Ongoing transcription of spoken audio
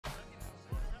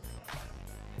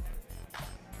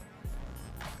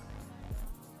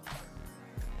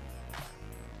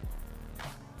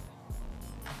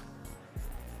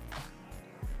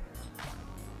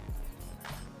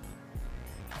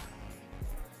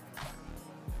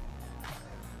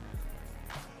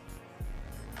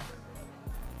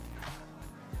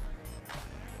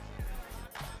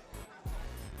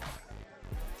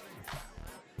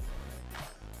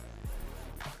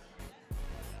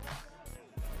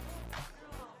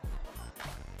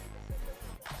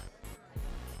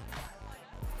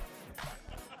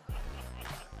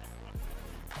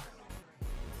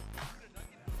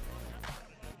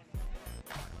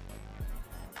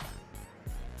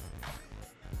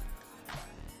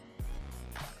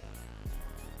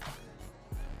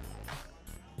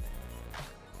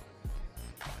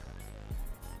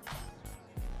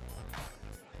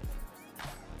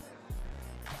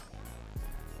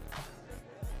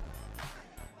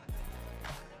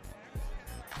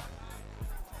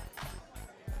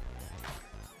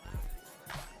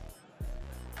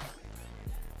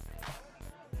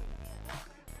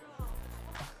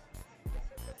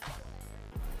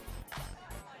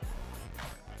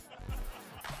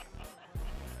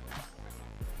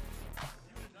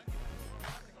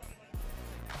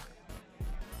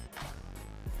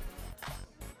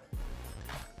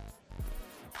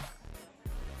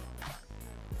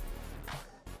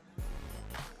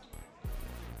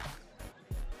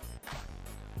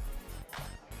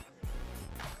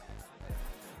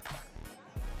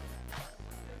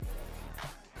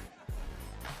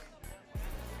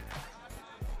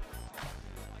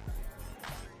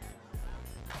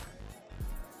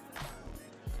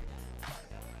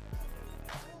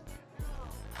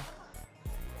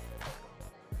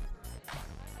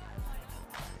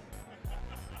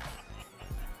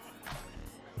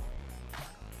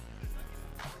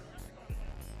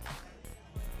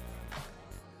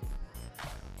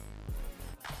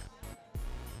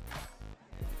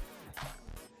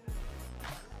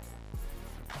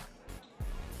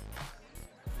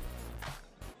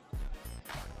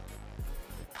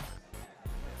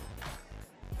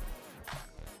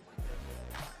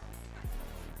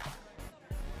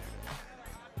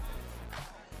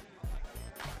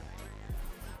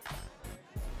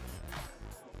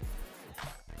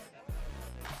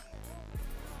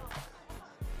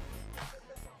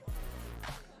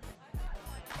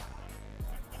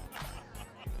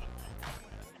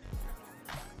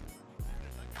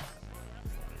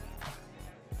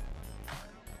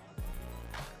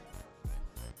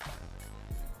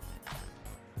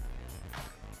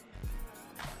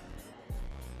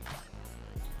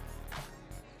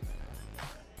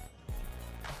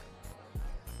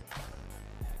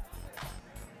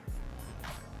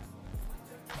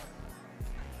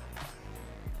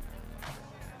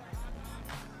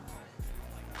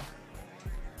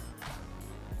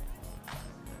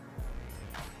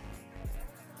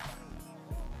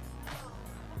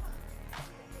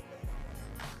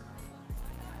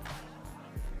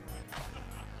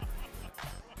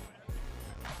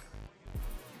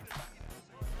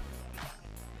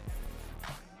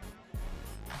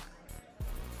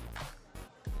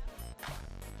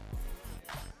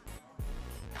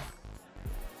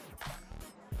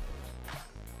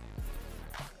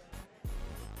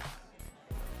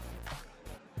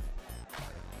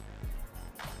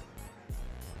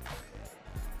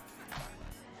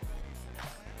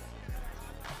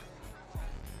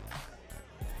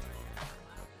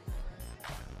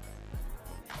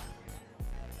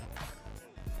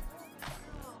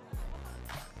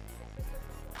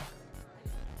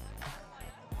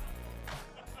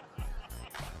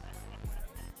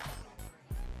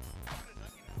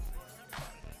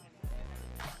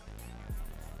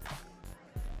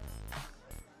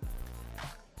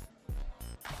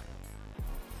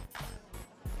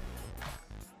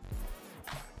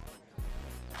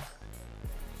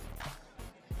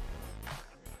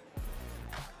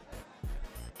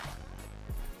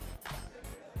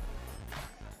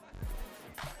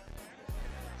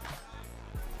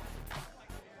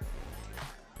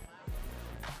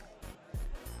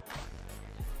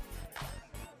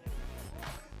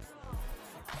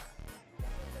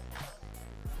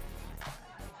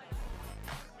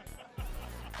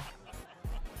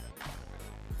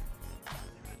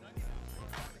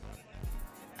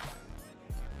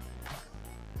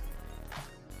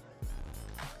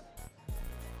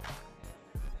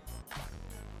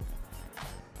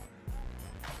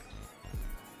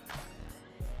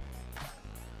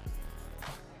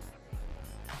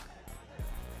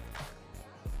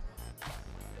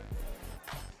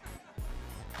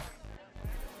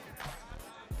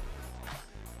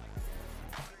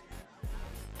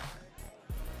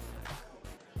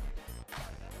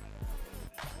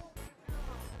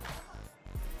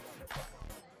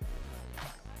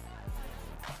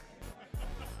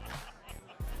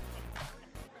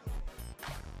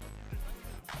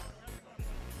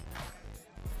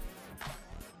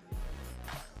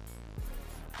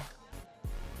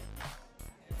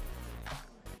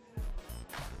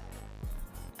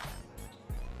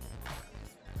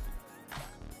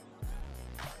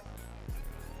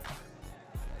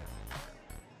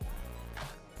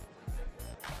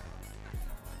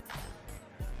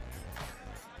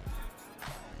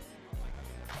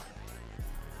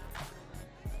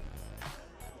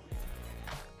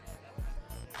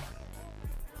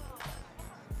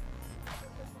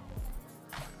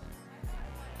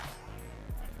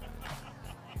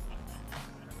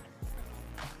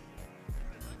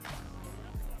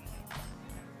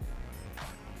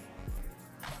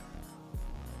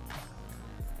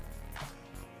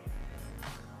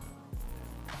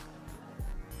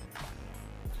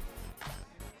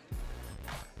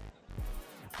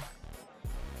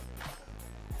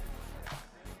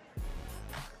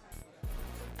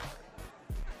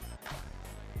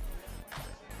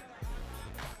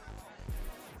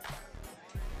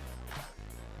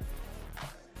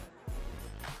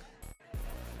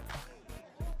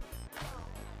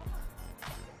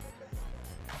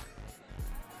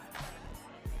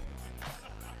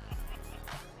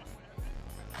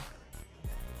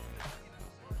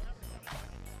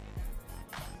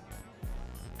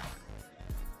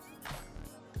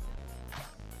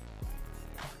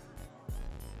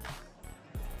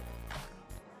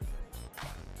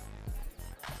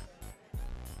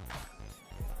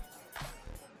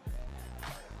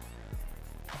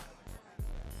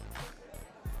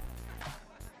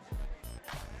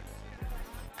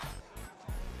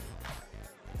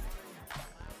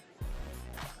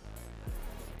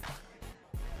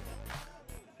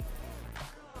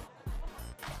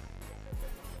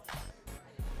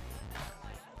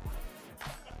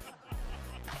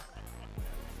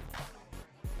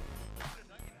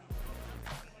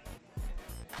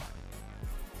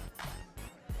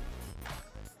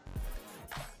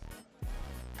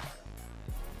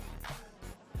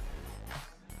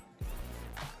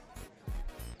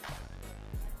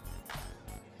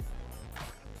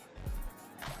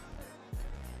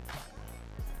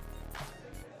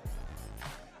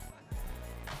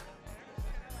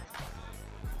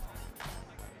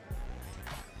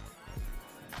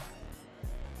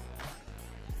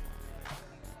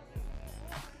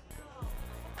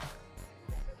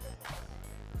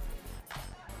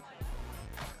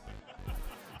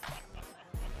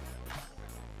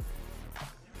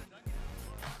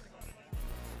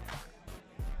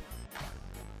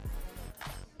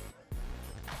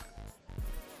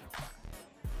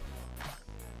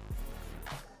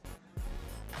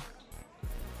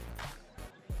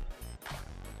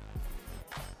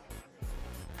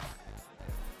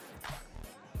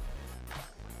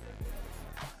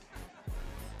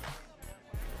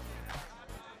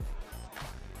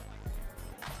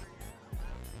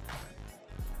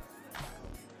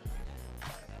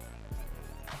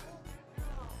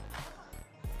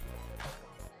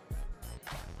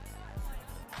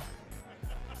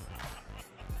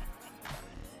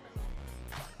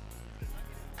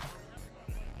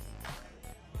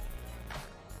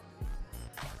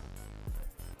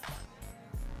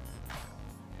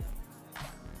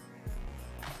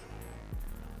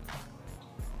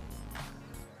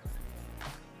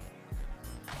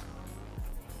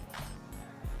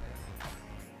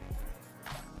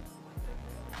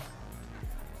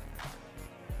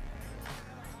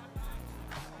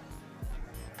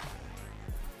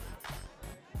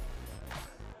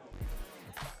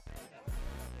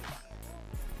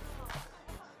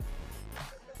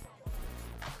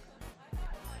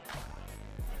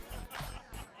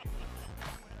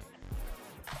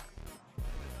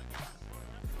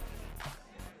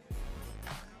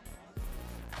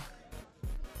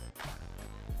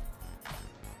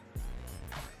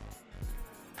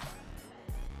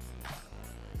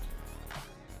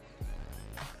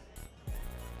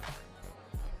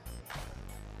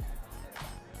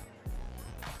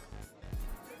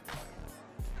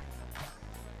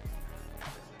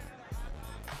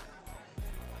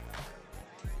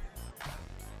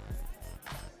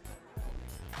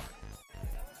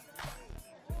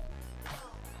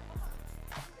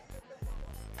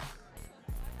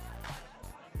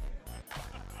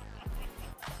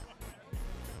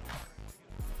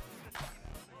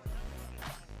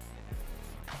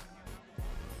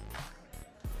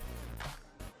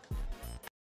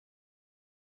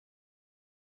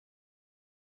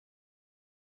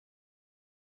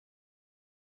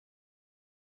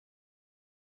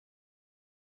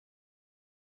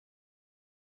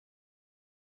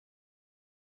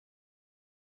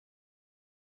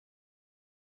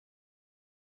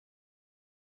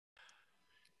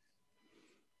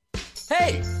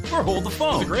Hey, we're Hold the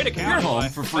Phone. It's a great account. You're home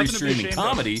for free streaming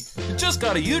comedy. You just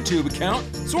got a YouTube account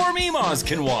so our Meemaws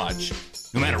can watch.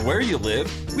 No matter where you live,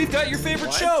 we've got your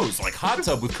favorite shows like Hot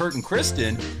Tub with Kurt and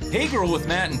Kristen, Hey Girl with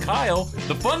Matt and Kyle,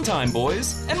 The Fun Time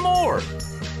Boys, and more.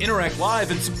 Interact live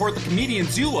and support the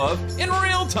comedians you love in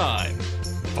real time.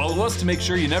 Follow us to make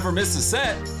sure you never miss a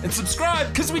set, and subscribe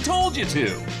because we told you to.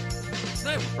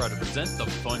 Tonight we're proud to present the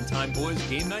Fun Time Boys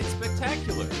Game Night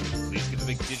Spectacular. Please give a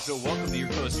big digital welcome to your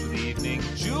host for the evening,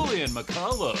 Julian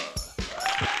McCullough.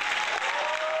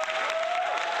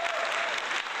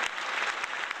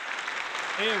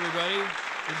 Hey everybody,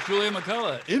 it's Julian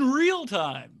McCullough in real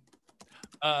time.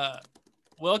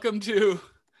 Welcome to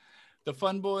the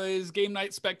Fun Boys Game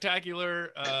Night Spectacular.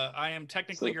 I am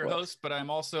technically your host, but I'm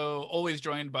also always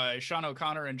joined by Sean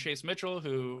O'Connor and Chase Mitchell,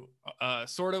 who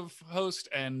sort of host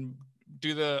and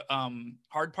do the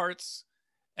hard parts.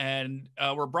 And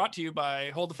we're brought to you by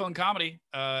Hold the Phone Comedy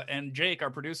and Jake, our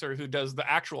producer, who does the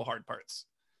actual hard parts.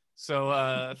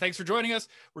 So thanks for joining us.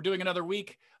 We're doing another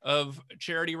week of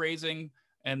charity raising.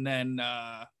 And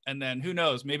then who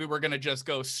knows? Maybe we're going to just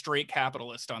go straight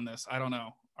capitalist on this. I don't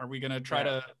know. Are we going to try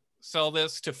to sell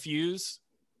this to Fuse?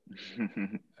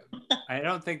 I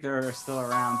don't think they're still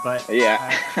around, but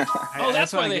yeah.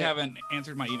 That's why they haven't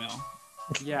answered my email.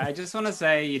 Yeah, I just want to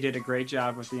say you did a great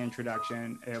job with the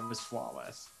introduction. It was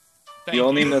flawless. You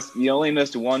only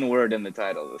missed one word in the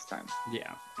title this time.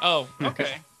 Yeah. Oh,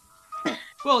 okay.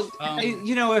 Well,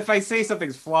 you know, if I say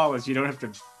something's flawless, you don't have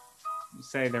to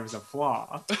say there was a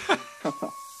flaw.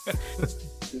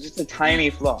 It's just a tiny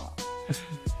flaw.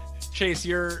 Chase,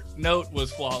 your note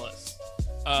was flawless.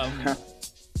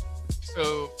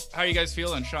 So how are you guys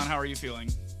feeling? Sean, how are you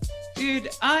feeling? Dude,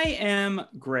 I am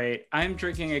great. I'm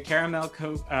drinking a caramel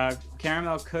cookie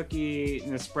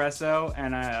Nespresso,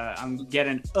 and I'm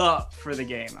getting up for the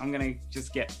game. I'm gonna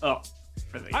just get up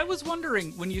for the game. I was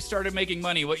wondering when you started making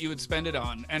money what you would spend it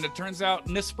on, and it turns out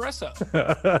Nespresso.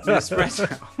 Nespresso.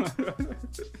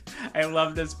 I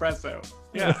love Nespresso.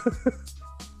 Yeah.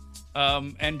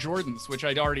 And Jordans, which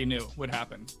I already knew would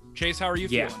happen. Chase, how are you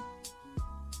feeling?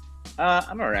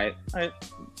 I'm all right. I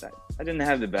didn't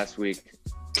have the best week,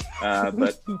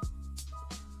 but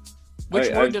which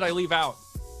word did I leave out?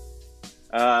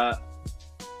 I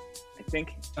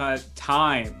think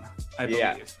time. I believe.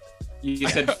 Yeah. You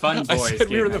said Fun Boys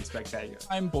Game Night Spectacular.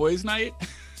 Time Boys Night.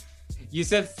 You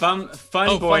said Fun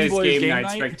Boys Game Night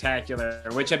Spectacular,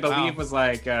 which I believe was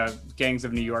like Gangs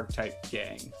of New York type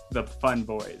gang. The Fun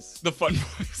Boys. The Fun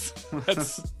Boys.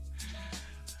 That's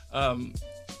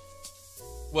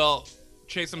well,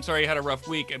 Chase, I'm sorry you had a rough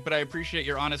week, but I appreciate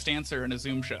your honest answer in a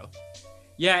Zoom show.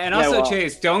 Yeah, and also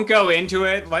Chase, don't go into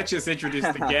it. Let's just introduce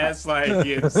the guests like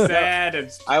you said.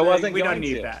 We don't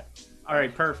need that. All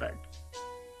right, perfect.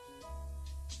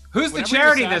 Who's the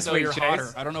charity this week, Chase?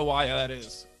 Hotter. I don't know why that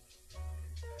is.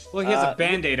 Well, he has a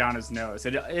Band-Aid on his nose.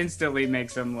 It instantly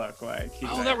makes him look like he's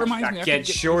that reminds me. I get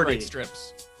shorty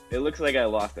strips. It looks like I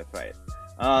lost a fight.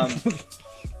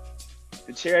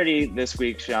 The charity this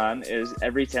week, Sean, is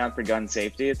Everytown for Gun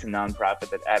Safety. It's a nonprofit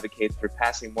that advocates for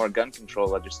passing more gun control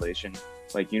legislation,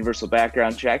 like universal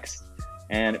background checks,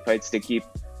 and it fights to keep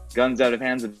guns out of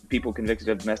hands of people convicted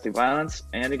of domestic violence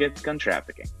and against gun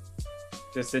trafficking.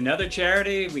 Just another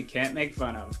charity we can't make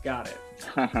fun of. Got it.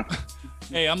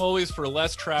 Hey, I'm always for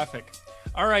less traffic.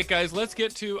 All right, guys, let's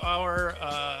get to our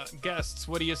guests.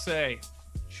 What do you say?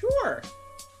 Sure.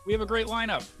 We have a great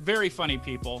lineup. Very funny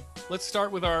people. Let's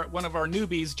start with one of our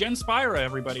newbies, Jen Spyra,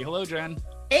 everybody. Hello, Jen.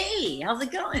 Hey, how's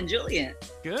it going, Julian?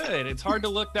 Good. It's hard to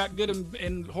look that good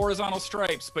in horizontal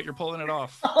stripes, but you're pulling it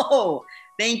off. Oh,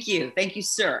 thank you. Thank you,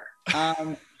 sir.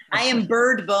 I am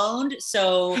bird boned,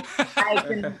 so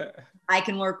I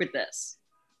can work with this.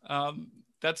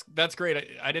 That's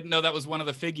great. I didn't know that was one of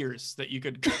the figures that you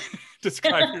could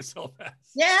describe yourself as.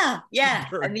 Yeah.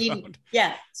 Bird I mean, boned.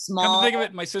 yeah, small. Come to think of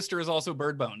it, my sister is also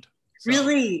bird boned. So,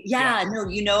 really? Yeah. No,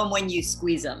 you know them when you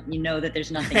squeeze them. You know that there's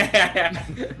nothing.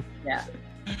 Yeah.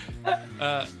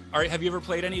 All right. Have you ever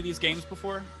played any of these games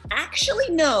before? Actually,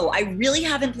 no. I really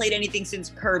haven't played anything since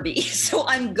Kirby, so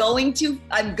I'm going to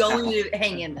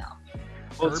hang in now.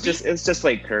 Well, it's just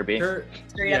like Kirby.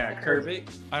 Kirby.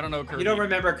 I don't know Kirby. You don't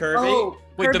remember Kirby? Oh,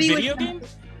 wait, Kirby the video game?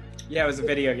 Yeah, it was a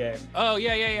video game. Oh,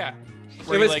 yeah.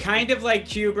 It was kind of like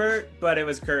Qbert, but it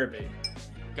was Kirby.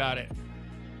 Got it.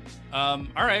 All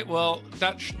right, well,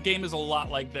 that game is a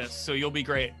lot like this, so you'll be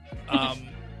great.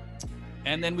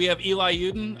 And then we have Eli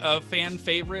Yudin, a fan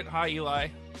favorite. Hi, Eli.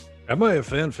 Am I a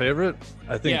fan favorite?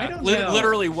 I think. Yeah,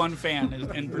 literally one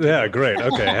fan. Yeah, great.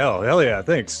 Okay, hell yeah,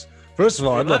 thanks. First of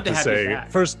all, I'd love to say,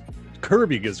 first,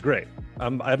 Kirby is great.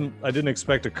 I didn't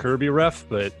expect a Kirby ref,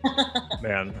 but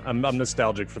man, I'm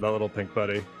nostalgic for that little pink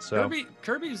buddy. So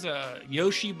Kirby's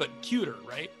Yoshi but cuter,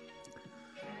 right?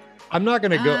 I'm not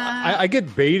gonna go. I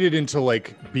get baited into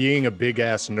like being a big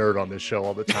ass nerd on this show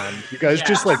all the time. You guys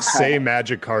just like say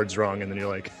magic cards wrong, and then you're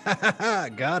like, ha, ha, ha,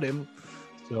 got him.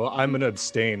 So I'm gonna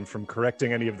abstain from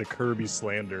correcting any of the Kirby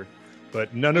slander.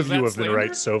 But none of you have been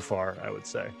right so far, I would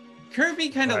say. Kirby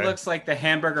kind of looks like the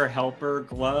hamburger helper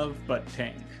glove, but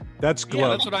pink. That's glove. Yeah,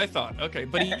 that's what I thought. Okay,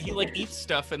 but he like eats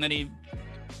stuff and then he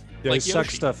he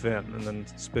sucks stuff in and then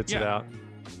spits it out.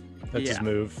 That's his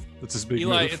move. That's his big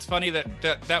Eli, move. it's funny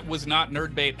that was not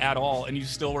nerd bait at all, and you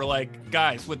still were like,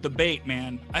 guys, with the bait,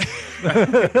 man.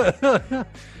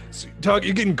 You're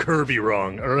getting Kirby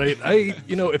wrong, all right?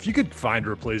 If you could find a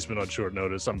replacement on short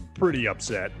notice, I'm pretty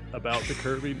upset about the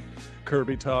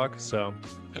Kirby talk. So,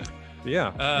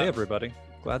 yeah. Hey everybody,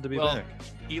 glad to be back.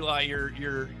 Eli,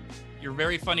 you're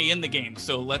very funny in the game,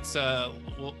 so let's.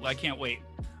 I can't wait.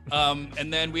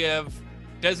 And then we have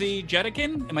Desi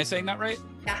Jedeikin. Am I saying that right?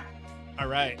 Yeah. All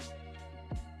right.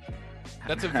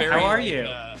 That's a very. How are you?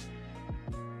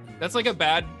 That's like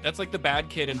the bad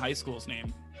kid in high school's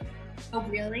name. Oh,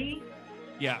 really?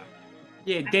 Yeah.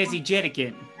 Yeah, Desi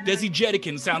Jedeikin. Desi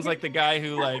Jedeikin sounds like the guy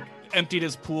who like emptied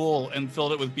his pool and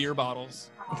filled it with beer bottles.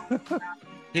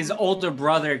 His older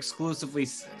brother exclusively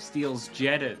steals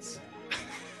Jettas.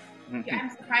 Yeah, I'm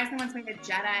surprised no one's made a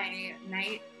Jedi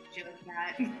Knight joke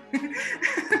yet.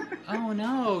 Oh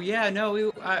no! Yeah,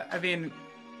 no. I mean,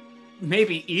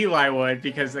 maybe Eli would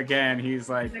because again, he's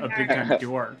like a big time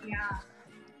dork. Yeah.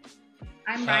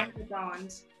 I'm 9 years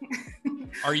old.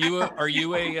 Are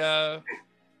you a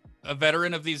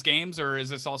veteran of these games, or is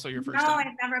this also your first time? No,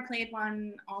 I've never played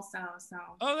one also, so.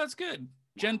 Oh, that's good.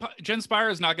 Jen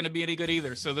Spyra is not going to be any good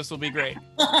either, so this will be great.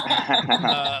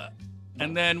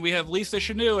 And then we have Lisa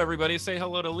Chanu. Everybody say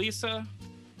hello to Lisa.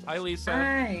 Hi, Lisa.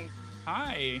 Hi.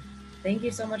 Hi. Thank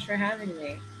you so much for having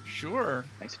me. Sure.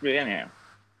 Thanks for being here.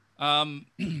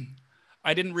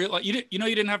 I didn't realize you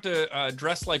didn't have to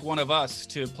dress like one of us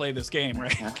to play this game,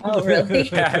 right? Oh, really?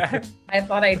 I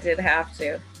thought I did have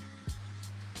to.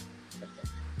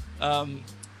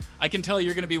 I can tell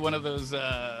you're going to be one of those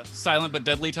silent but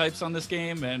deadly types on this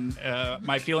game, and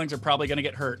my feelings are probably going to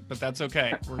get hurt, but that's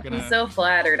okay. I'm so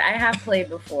flattered. I have played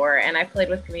before, and I played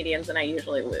with comedians, and I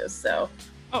usually lose, so.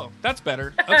 Oh, that's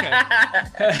better.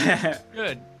 Okay.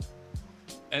 Good.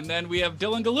 And then we have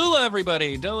Dylan Gelula,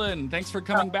 everybody. Dylan, thanks for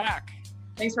coming back.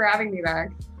 Thanks for having me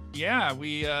back. Yeah,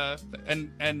 we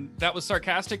and that was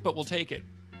sarcastic, but we'll take it.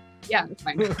 Yeah, it's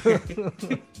fine.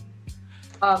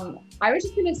 I was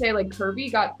just gonna say, like,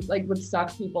 Kirby would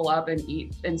suck people up and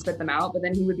eat and spit them out, but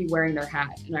then he would be wearing their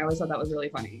hat, and I always thought that was really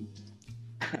funny.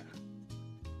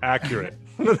 Accurate.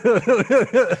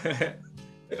 That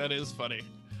is funny.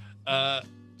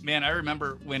 Man, I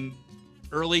remember when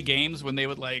early games when they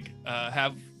would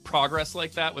have progress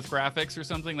like that with graphics or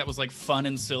something that was like fun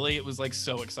and silly. It was like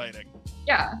so exciting.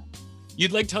 Yeah.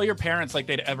 You'd like tell your parents like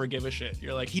they'd ever give a shit.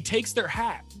 You're like, he takes their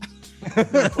hat.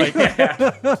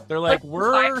 They're like,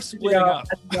 we're splitting up.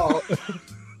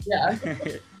 Yeah.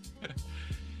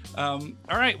 All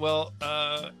right. Well,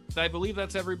 I believe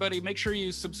that's everybody. Make sure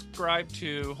you subscribe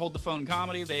to Hold the Phone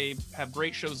Comedy. They have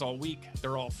great shows all week.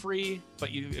 They're all free, but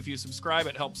if you subscribe,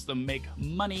 it helps them make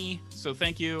money. So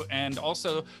thank you. And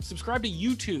also subscribe to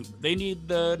YouTube. They need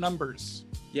the numbers.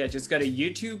 Yeah, just go to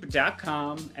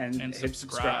youtube.com and hit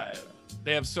subscribe.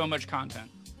 They have so much content.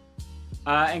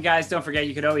 And guys, don't forget,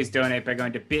 you could always donate by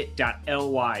going to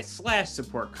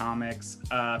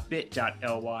bit.ly/supportcomics,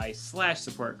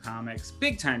 bit.ly/supportcomics.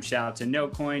 Big time shout out to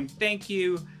NoCoin. Thank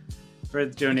you for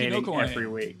donating every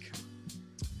week.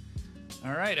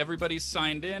 All right, everybody's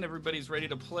signed in. Everybody's ready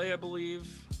to play, I believe.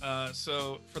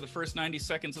 So for the first 90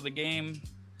 seconds of the game,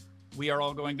 we are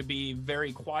all going to be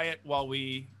very quiet while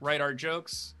we write our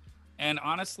jokes. And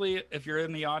honestly, if you're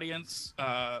in the audience,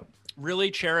 really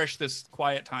cherish this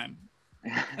quiet time.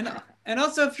 And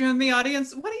also, if you're in the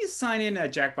audience, why don't you sign in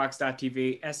at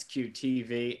jackbox.tv,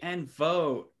 SQTV, and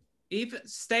vote. Even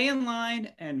stay in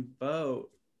line and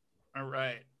vote. All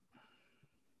right.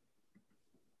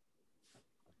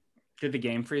 Did the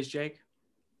game freeze, Jake?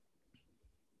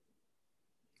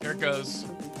 Here it goes.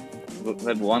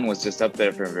 That one was just up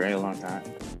there for a very long time.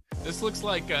 This looks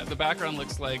like, the background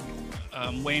looks like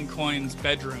Wayne Coyne's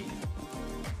bedroom.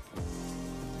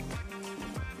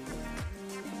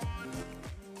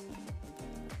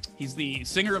 He's the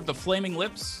singer of the Flaming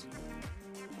Lips.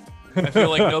 I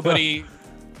feel like nobody.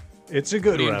 It's a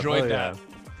good nobody rap. enjoyed that. Yeah.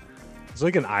 It's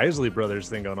like an Isley Brothers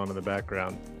thing going on in the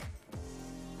background.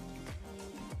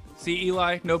 See,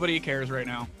 Eli, nobody cares right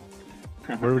now.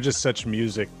 We're just such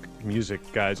music music,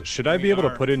 guys. Should I be able to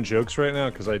put in jokes right now?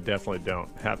 Because I definitely don't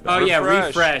have that. Oh yeah,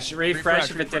 refresh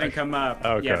if it didn't come up.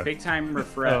 Okay. Yeah, big time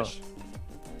refresh.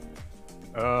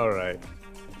 All right.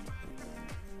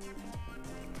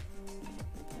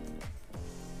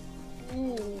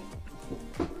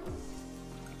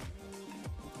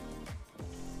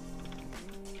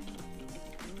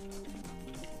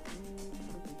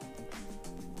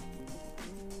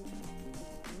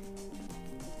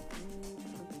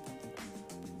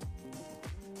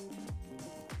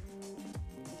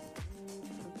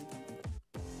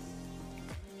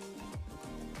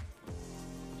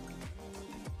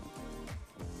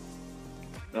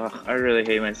 Ugh, I really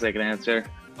hate my second answer.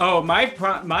 Oh,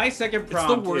 my second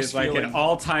prompt is like feeling. an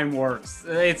all-time worst.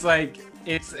 It's like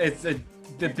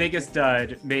the biggest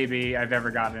dud maybe I've ever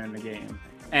gotten in the game.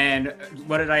 And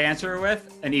what did I answer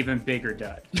with? An even bigger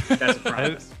dud. That's a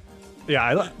promise.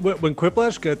 Yeah, when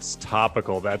Quiplash gets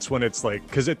topical, that's when it's like,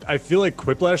 because I feel like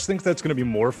Quiplash thinks that's going to be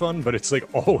more fun, but it's like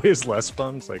always less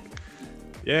fun. It's like,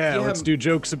 yeah, let's do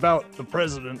jokes about the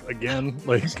president again.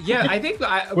 Like, yeah, I think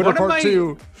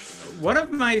one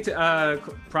of my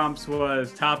prompts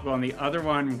was topical, and the other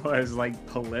one was like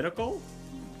political.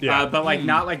 Yeah, but like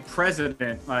not like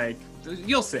president. Like,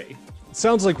 you'll see.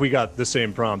 Sounds like we got the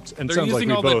same prompt, and sounds like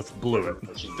we both blew it.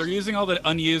 They're using all the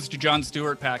unused Jon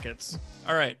Stewart packets.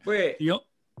 All right. Wait.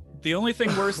 The only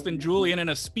thing worse than Julian in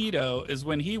a Speedo is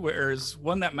when he wears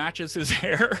one that matches his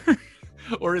hair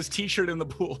or his t-shirt in the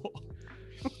pool.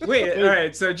 Wait, all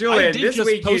right. So Julian, I did this just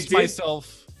week post you did...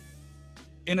 myself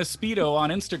in a Speedo on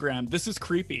Instagram. This is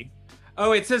creepy.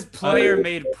 Oh, it says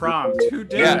player-made prompt. Who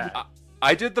did that?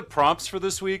 I did the prompts for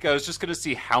this week. I was just gonna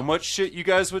see how much shit you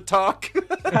guys would talk.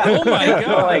 Oh my god!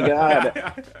 Oh my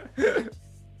god!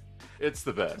 It's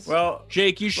the best. Well,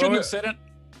 Jake, you shouldn't have said it.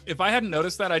 If I hadn't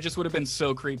noticed that, I just would have been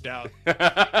so creeped out.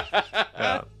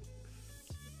 Yeah.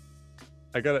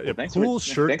 I got a cool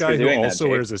shirt guy who also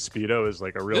wears a Speedo is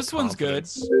like a real. This one's good.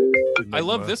 I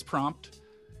love this prompt.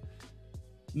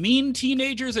 Mean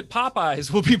teenagers at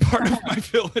Popeyes will be part of my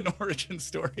villain origin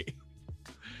story.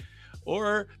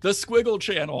 Or the Squiggle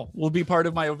channel will be part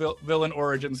of my villain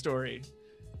origin story.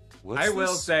 I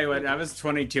will say, when I was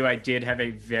 22, I did have a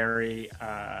very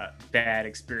bad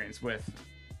experience with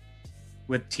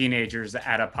teenagers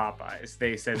at a Popeyes.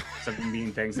 They said some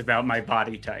mean things about my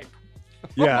body type.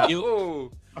 Yeah.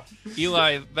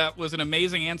 Eli, that was an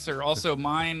amazing answer. Also,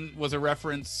 mine was a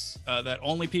reference that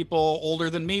only people older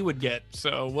than me would get.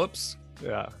 So, whoops.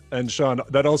 Yeah, and Sean,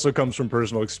 that also comes from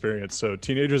personal experience. So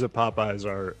teenagers at Popeyes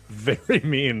are very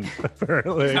mean,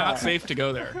 apparently. It's not safe to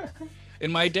go there.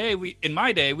 In my day, we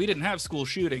didn't have school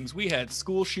shootings. We had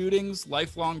school shootings,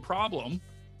 lifelong problem,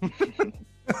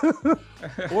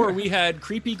 or we had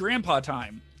creepy grandpa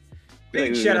time.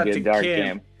 Big shout out to Kim.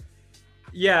 Game.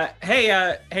 Yeah.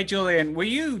 Hey, Julian, will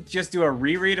you just do a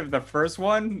reread of the first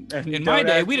one? In my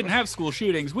day, we didn't have school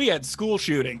shootings. We had school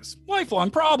shootings. Lifelong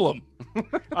problem.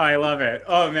 I love it.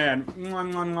 Oh, man.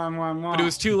 But it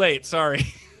was too late. Sorry.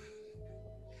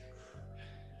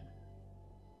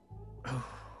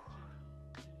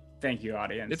 Thank you,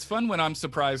 audience. It's fun when I'm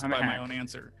surprised by my own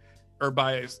answer. Or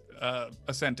by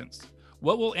a sentence.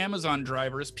 What will Amazon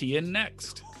drivers pee in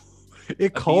next?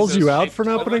 It calls you out for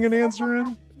not putting an answer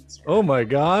in? Oh my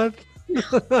god.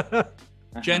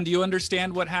 Jen, do you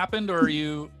understand what happened, or are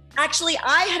you... Actually,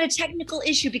 I had a technical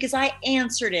issue because I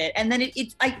answered it, and then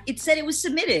it said it was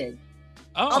submitted.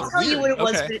 Oh, I'll tell you what it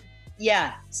was. But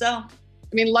yeah, so... I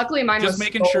mean, luckily mine was... Just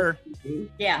making sure.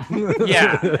 Yeah.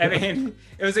 Yeah, I mean,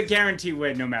 it was a guaranteed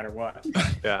win no matter what.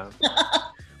 Yeah.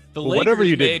 Whatever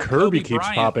you did, Kirby keeps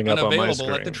popping up on my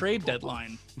screen. At the trade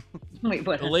deadline. Wait,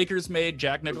 what? The Lakers made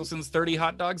Jack Nicholson's 30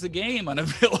 hot dogs a game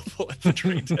unavailable at the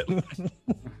trade deadline.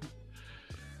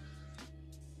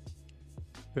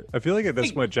 I feel like at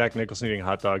this point, Jack Nicholson eating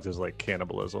hot dogs is like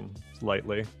cannibalism,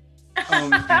 lightly.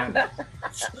 Man.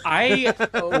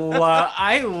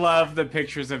 I love the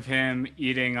pictures of him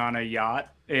eating on a yacht.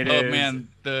 Man,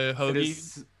 the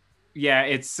hoagie. Yeah,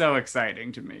 it's so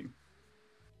exciting to me.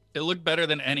 It looked better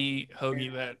than any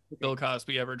hoagie that Bill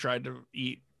Cosby ever tried to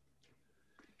eat.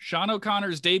 Sean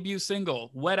O'Connor's debut single,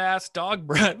 Wet Ass Dog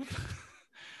Breath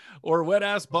or Wet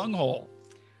Ass Bunghole.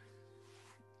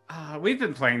 We've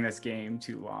been playing this game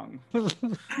too long.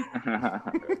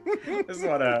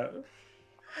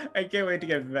 I can't wait to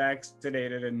get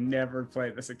vaccinated and never play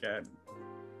this again.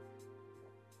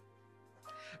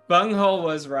 Bunghole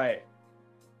was right.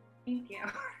 Thank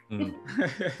you.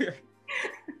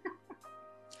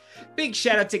 Big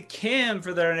shout out to Kim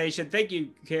for the donation. Thank you,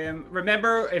 Kim.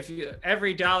 Remember,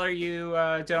 every dollar you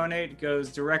donate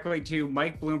goes directly to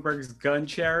Mike Bloomberg's gun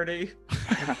charity.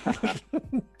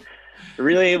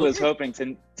 Really was hoping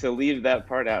to leave that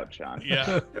part out, Sean.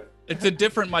 Yeah. It's a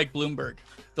different Mike Bloomberg.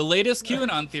 The latest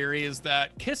QAnon theory is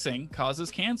that kissing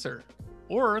causes cancer.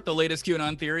 Or the latest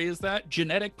QAnon theory is that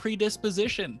genetic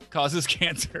predisposition causes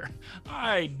cancer.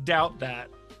 I doubt that.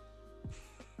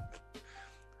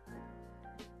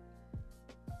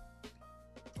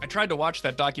 I tried to watch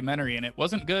that documentary and it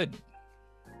wasn't good.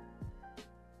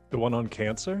 The one on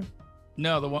cancer?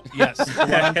 No, the one, yes. The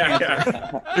one on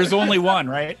cancer. There's only one,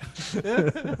 right?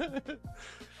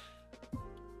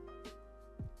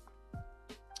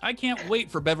 I can't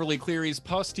wait for Beverly Cleary's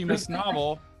posthumous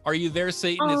novel, Are You There,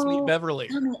 Satan? It's Me, Beverly.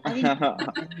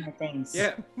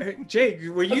 Yeah, Jake,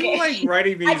 were you like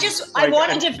writing these? I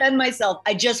want to defend myself.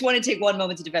 I just want to take one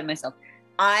moment to defend myself.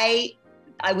 I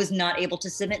was not able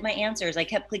to submit my answers. I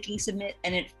kept clicking submit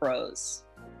and it froze.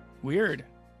 Weird.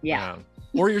 Yeah.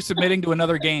 Or you're submitting to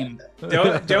another game.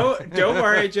 Don't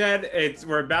worry, Jen.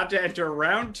 We're about to enter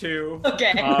round 2.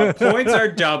 Okay. Points are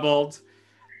doubled.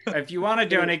 If you want to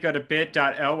donate, go to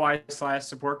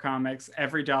bit.ly/supportcomics.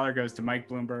 Every dollar goes to Mike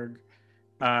Bloomberg.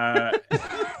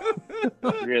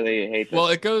 Really hate this. Well,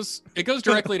 it goes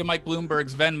directly to Mike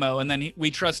Bloomberg's Venmo, and then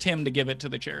we trust him to give it to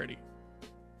the charity.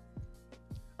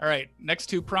 All right, next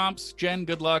 2 prompts. Jen,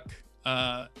 good luck.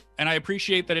 And I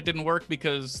appreciate that it didn't work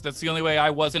because that's the only way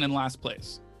I wasn't in last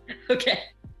place. Okay.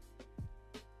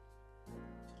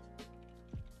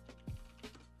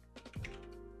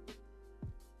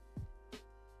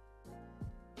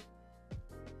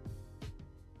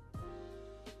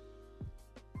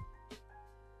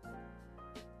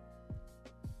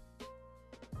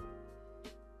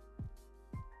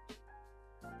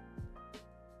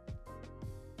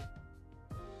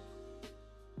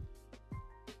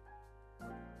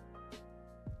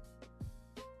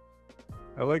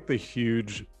 I like the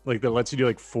huge, like that lets you do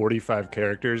like 45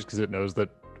 characters because it knows that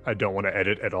I don't want to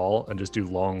edit at all and just do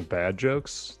long bad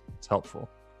jokes. It's helpful.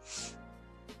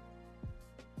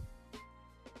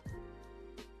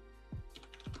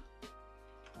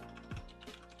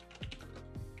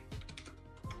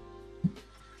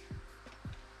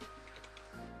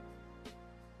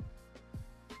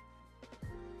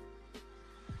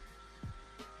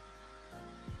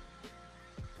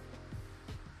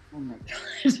 Oh my God.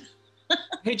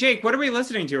 Hey, Jake, what are we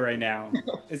listening to right now?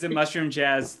 Is it Mushroom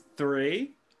Jazz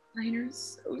 3?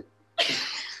 Miner's so...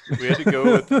 We had to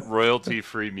go with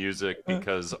royalty-free music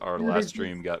because our last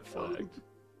stream got flagged.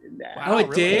 Wow, Oh, it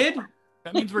really? did?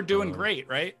 That means we're doing great,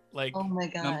 right? Like, Oh my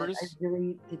God. numbers. I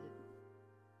really did.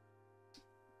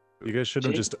 You guys should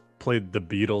have just played the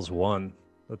Beatles 1.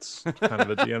 That's kind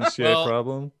of a DMCA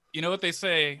problem. You know what they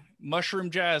say? Mushroom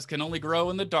jazz can only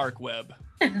grow in the dark web.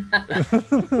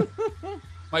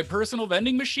 My personal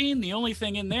vending machine, the only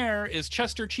thing in there is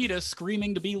Chester Cheetah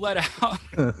screaming to be let out.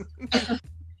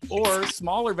 Or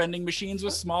smaller vending machines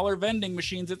with smaller vending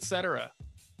machines, etc.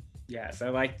 Yes, I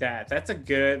like that. That's a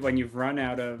good, when you've run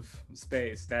out of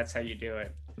space, that's how you do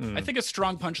it. I think a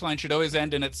strong punchline should always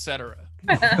end in etc.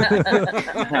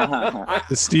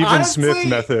 The Stephen Smith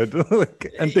method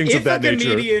and things of that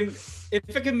nature.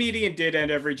 If a comedian did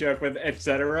end every joke with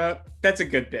etc., that's a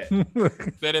good bit.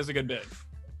 That is a good bit.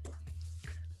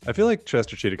 I feel like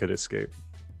Chester Cheetah could escape.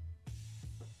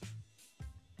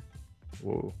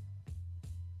 Whoa.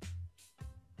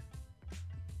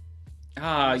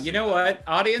 You know what?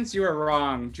 Audience, you are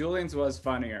wrong. Julian's was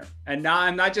funnier. And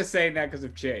I'm not just saying that because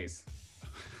of Chase.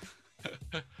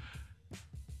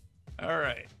 All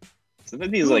right. Some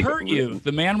of these, Who like, hurt you?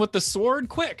 The man with the sword?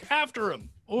 Quick, after him.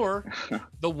 Or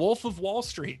the Wolf of Wall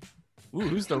Street. Ooh,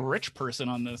 who's the rich person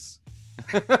on this?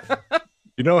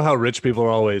 You know how rich people are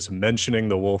always mentioning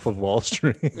the Wolf of Wall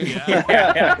Street?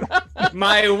 Yeah.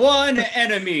 My one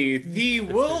enemy, the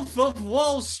Wolf of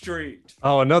Wall Street.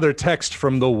 Oh, another text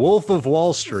from the Wolf of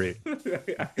Wall Street.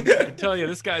 I tell you,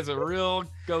 this guy's a real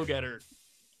go-getter.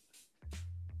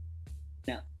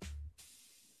 Yeah.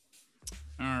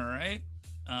 All right.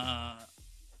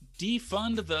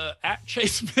 Defund the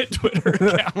 @ChaseMit Twitter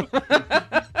account.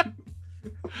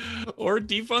 Or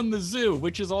defund the zoo,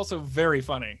 which is also very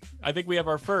funny. I think we have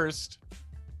our first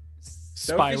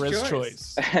Spyra's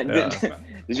choice.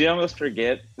 Did you almost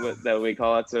forget that we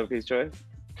call it Sophie's Choice?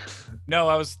 No,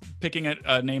 I was picking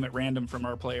a name at random from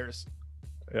our players.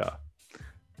 Yeah.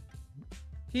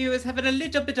 He was having a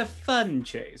little bit of fun,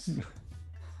 Chase.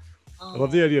 I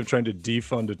love the idea of trying to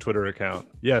defund a Twitter account.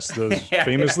 Yes, those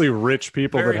famously rich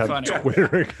people Very that have funny.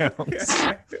 Twitter accounts.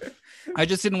 I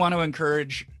just didn't want to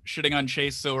encourage shitting on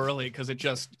Chase so early because it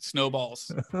just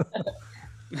snowballs.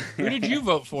 Who did you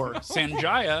vote for?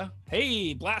 Sanjaya?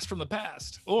 Hey, blast from the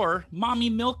past. Or Mommy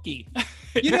Milky?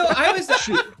 You know, I was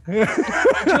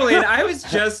Julian. I was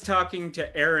just talking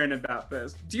to Aaron about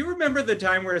this. Do you remember the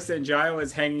time where Sanjaya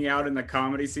was hanging out in the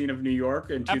comedy scene of New York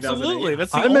in 2008? Absolutely.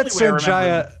 That's the I only met way I remember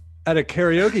Sanjaya him. at a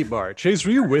karaoke bar. Chase,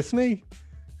 were you with me?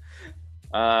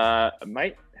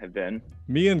 Might have been.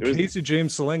 Me and Casey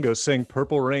James Salengo sang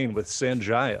 "Purple Rain" with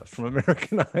Sanjaya from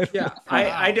American Idol. Yeah,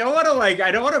 I don't want to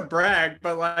I don't want to brag,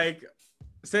 but like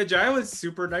Sanjaya was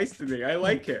super nice to me. I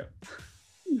like him.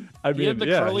 I mean, he's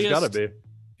gotta be.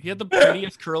 He had the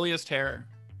prettiest, curliest hair.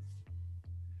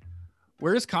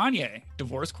 Where's Kanye?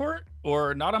 Divorce court?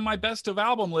 Or not on my best of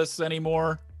album lists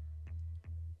anymore?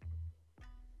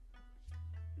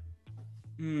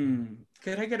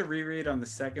 Could I get a reread on the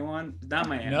second one? Not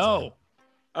my answer. No.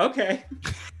 Okay.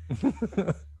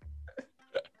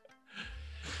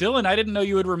 Dylan, I didn't know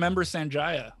you would remember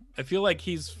Sanjaya. I feel like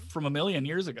he's from a million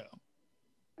years ago.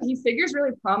 He figures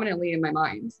really prominently in my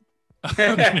mind.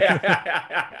 I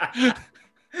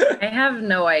have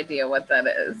no idea what that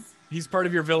is. He's part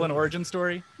of your villain origin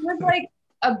story? He was like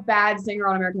a bad singer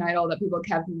on American Idol that people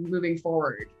kept moving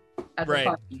forward. As Right.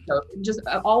 a funny. So just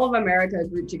all of America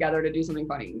grouped together to do something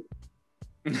funny.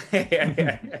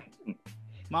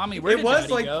 Mommy, where It did was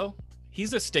Daddy like- go?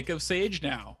 He's a stick of sage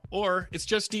now. Or it's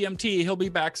just DMT. He'll be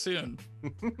back soon.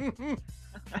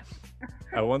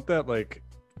 I want that like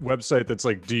website that's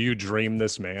like, "Do you dream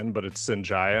this man?" But it's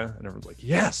Sanjaya, and everyone's like,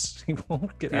 "Yes, he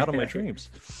won't get out of my dreams."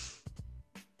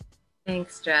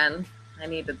 Thanks, Jen. I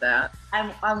needed that.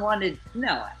 I wanted,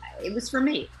 no, it was for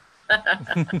me.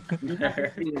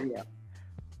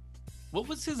 What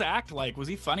was his act like? Was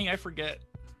he funny? I forget.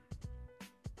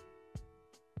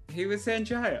 He was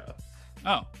Sanjaya.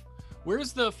 Oh,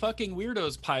 where's the fucking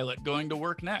Weirdos pilot going to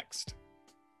work next?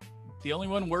 The only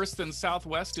one worse than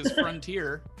Southwest is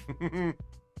Frontier.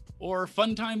 Or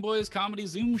Funtime Boys Comedy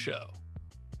Zoom Show.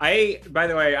 By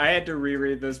the way, I had to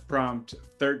reread this prompt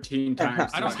 13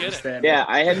 times. I don't get it. Yeah,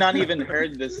 I had not even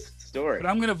heard this story. But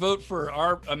I'm going to vote for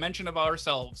a mention of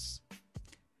ourselves.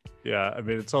 Yeah, I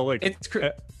mean, it's all like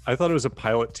I thought it was a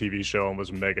pilot TV show and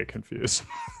was mega confused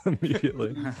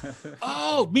immediately.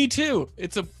 Oh, me too.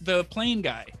 It's the plane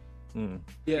guy.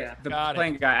 Yeah, the Got it.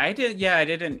 playing guy. I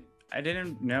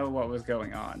didn't know what was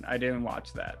going on. I didn't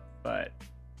watch that, but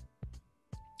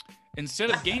Instead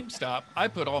of GameStop, I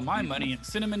put all my money in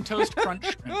Cinnamon Toast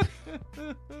Crunch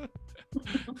Shrimp.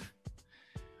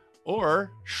 Or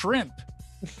shrimp.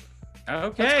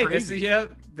 okay, That's crazy.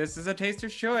 this is a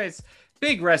taster's choice.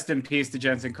 Big rest in peace to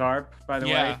Jensen Karp, by the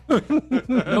Yeah. way.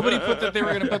 Nobody put that they were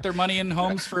going to put their money in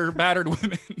homes for battered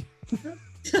women.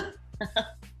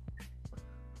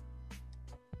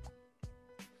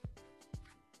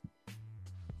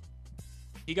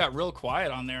 He got real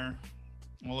quiet on there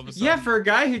all of a sudden. Yeah, for a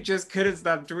guy who just couldn't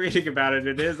stop tweeting about it,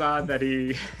 it is odd that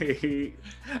he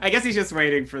I guess he's just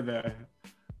waiting for the.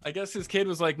 I guess his kid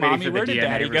was like, Waiting "Mommy, for the where did DNA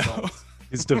Daddy go?" results.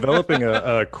 He's developing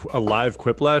a live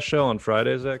Quiplash show on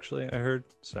Fridays, actually, I heard.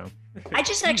 So I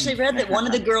just actually read that one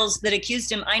of the girls that accused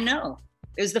him, I know.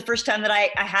 It was the first time that I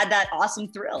had that awesome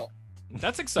thrill.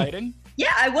 That's exciting.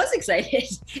 Yeah, I was excited.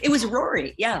 It was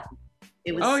Rory. Yeah.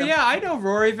 It was. Oh something. yeah, I know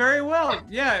Rory very well.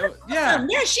 Yeah. Yeah,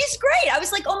 she's great. I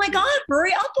was like, oh my God,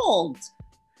 Rory Uphold.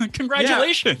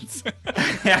 Congratulations.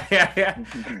 Yeah.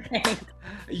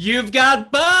 You've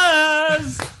got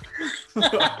buzz.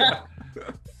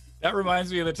 That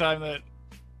reminds me of the time that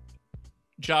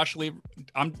Josh Lee,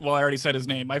 I already said his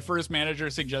name. My first manager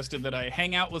suggested that I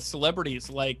hang out with celebrities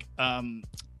like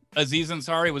Aziz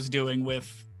Ansari was doing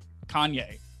with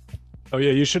Kanye. Oh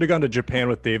yeah, you should have gone to Japan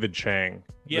with David Chang.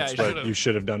 Yeah, That's I what should've. you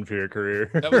should have done for your career.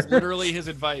 That was literally his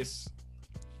advice.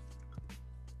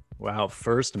 Wow,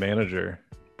 first manager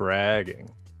bragging.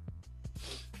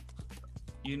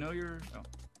 You know your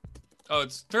oh,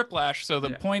 it's Thriplash, so the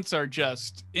points are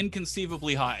just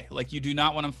inconceivably high. Like you do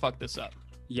not want to fuck this up.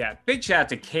 Yeah, big shout out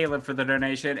to Caleb for the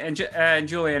donation. And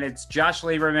Julian, it's Josh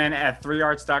Lieberman at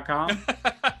 3arts.com.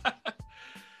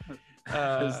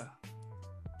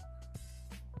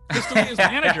 Crystalia's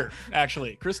manager,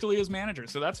 actually. Crystalia's manager,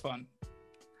 so that's fun.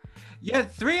 Yeah,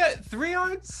 three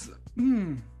arts.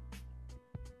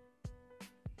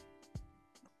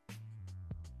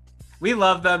 We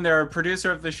love them. They're a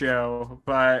producer of the show,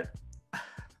 but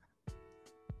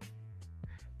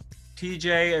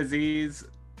TJ, Aziz,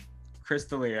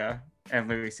 Crystalia, and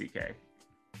Louis CK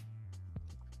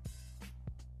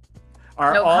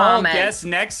are No all comment. guests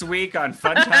next week on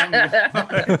Fun Time.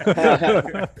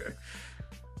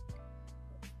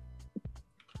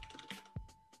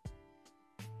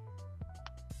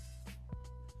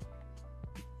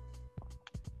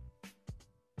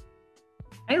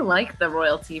 I like the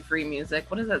royalty-free music.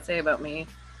 What does that say about me?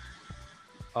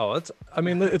 Oh, it's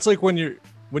like when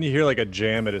when you hear like a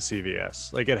jam at a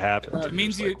CVS, like it happens. It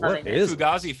means you're what a is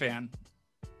Fugazi fan.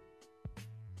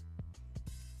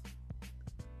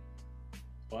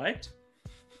 What?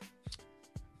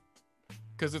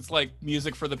 Because it's like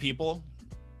music for the people.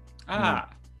 Ah.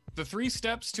 The 3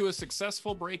 steps to a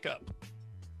successful breakup.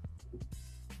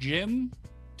 Gym,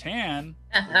 tan,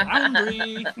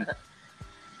 laundry,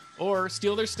 or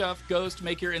steal their stuff, ghost,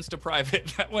 make your Insta private.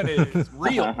 That one is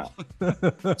real.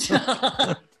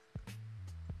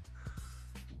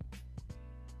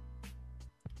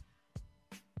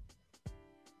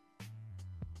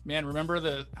 Man,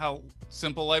 remember how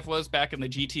simple life was back in the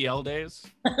GTL days?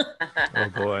 Oh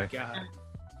boy. God.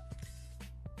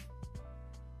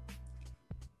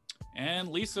 And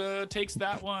Lisa takes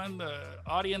that one. The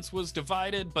audience was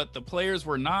divided, but the players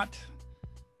were not.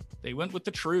 They went with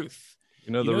the truth.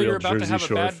 You know the real you're about Jersey to have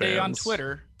Shore a bad day on fans.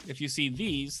 Twitter if you see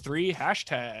these 3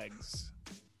 hashtags.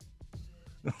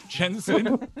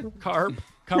 Jensen, carp,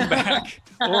 come back,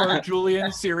 or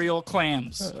Julian cereal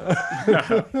clams.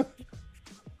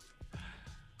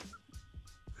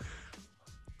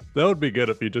 That would be good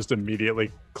if you just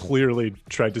immediately clearly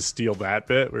tried to steal that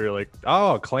bit where you're like,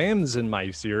 oh, clams in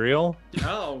my cereal.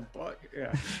 Oh, boy.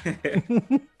 Yeah.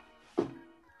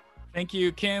 Thank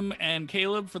you, Kim and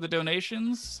Caleb, for the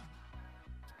donations.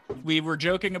 We were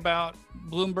joking about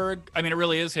Bloomberg. I mean, it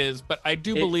really is his, but I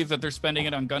do believe that they're spending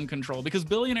it on gun control because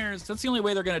billionaires, that's the only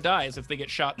way they're going to die is if they get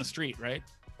shot in the street, right?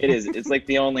 It is. It's like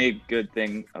the only good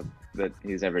thing that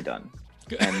he's ever done.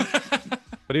 And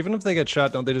But even if they get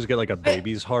shot, don't they just get like a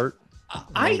baby's heart?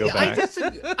 I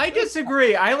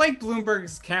disagree. I like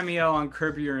Bloomberg's cameo on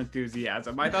Curb Your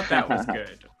Enthusiasm. I thought that was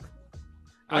good.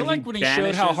 I like when he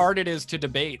showed how hard it is to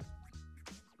debate.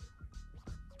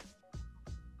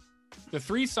 The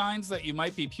 3 signs that you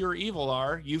might be pure evil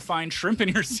are: you find shrimp in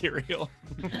your cereal,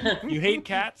 you hate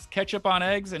cats, ketchup on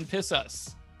eggs, and piss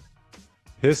us.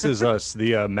 This Is Us,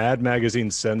 the Mad Magazine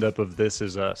send-up of This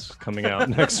Is Us, coming out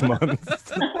next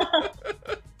month.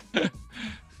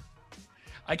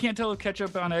 I can't tell if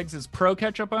ketchup on eggs is pro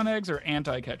ketchup on eggs or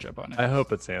anti ketchup on eggs. I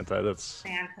hope it's anti. That's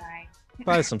Anti.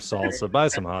 buy some salsa, buy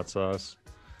some hot sauce.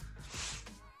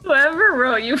 Whoever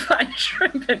wrote you find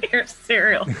shrimp in your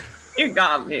cereal, you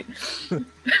got me.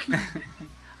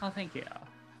 Oh, thank you.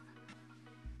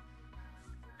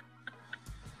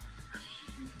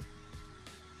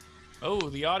 Oh,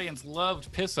 the audience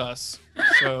loved piss us,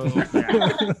 so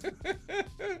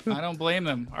I don't blame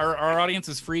them. Our audience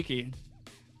is freaky.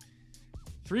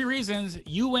 3 reasons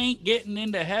you ain't getting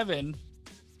into heaven.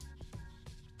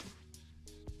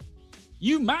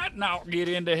 You might not get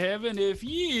into heaven if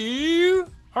you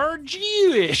are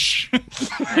Jewish.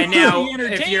 And now, the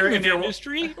entertainment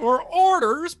industry or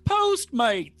orders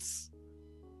Postmates.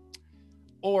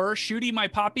 Or shooting my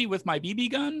poppy with my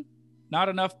BB gun. Not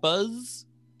enough buzz.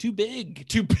 Too big.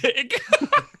 Too big.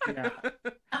 Yeah.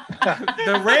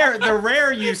 The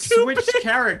rare you switched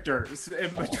characters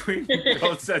in between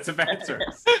both sets of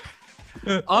answers.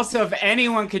 Also, if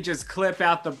anyone could just clip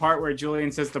out the part where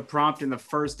Julian says the prompt in the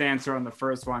first answer on the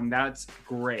first one, that's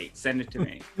great. Send it to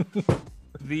me.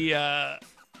 The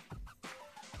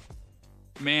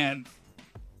man,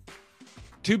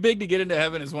 Too Big to Get Into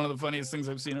Heaven is one of the funniest things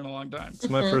I've seen in a long time. It's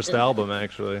my first album,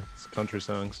 actually. It's country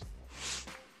songs.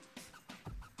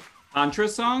 Contra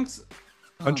songs?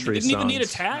 Country Didn't even songs. need a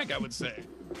tag, I would say.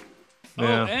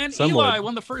 Yeah, oh, and some Eli would.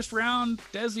 won the first round.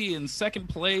 Desi in second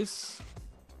place.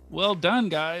 Well done,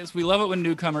 guys. We love it when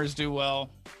newcomers do well.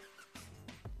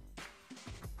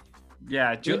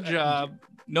 Yeah, Good job.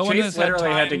 No one Chase has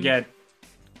literally had to time. get.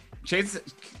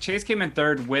 Chase came in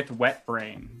third with Wet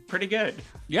Brain. Pretty good.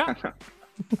 Yeah.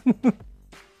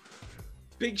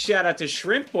 Big shout out to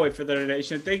Shrimp Boy for the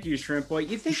donation. Thank you, Shrimp Boy.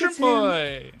 You think Shrimp it's him?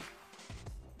 Boy.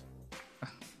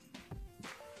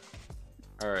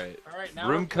 All right. All right, now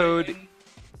Room we're code. playing-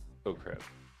 Oh crap.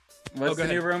 What's go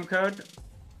the new ahead. room code?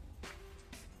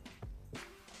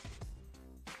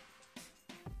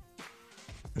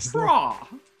 Straw.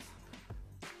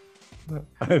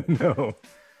 I know.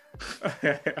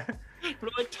 We're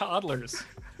like toddlers.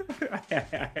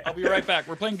 I'll be right back.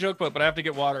 We're playing Joke Boat, but I have to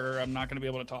get water or I'm not going to be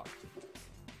able to talk.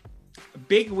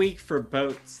 Big week for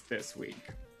boats this week.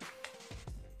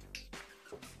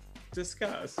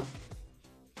 Discuss.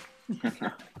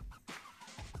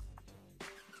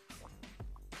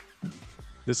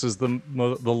 This is the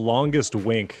longest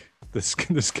wink this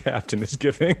captain is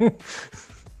giving.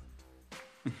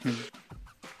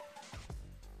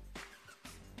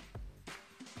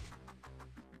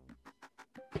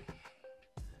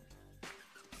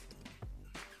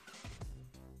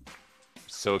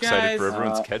 So excited for Guys.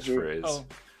 everyone's catchphrase. Oh,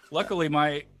 luckily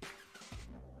my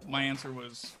my answer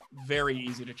was very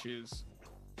easy to choose.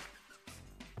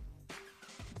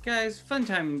 Guys, Fun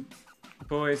Time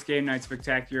Boys Game Night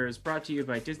Spectacular is brought to you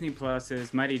by Disney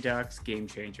Plus's Mighty Ducks Game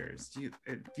Changers.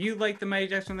 If you like the Mighty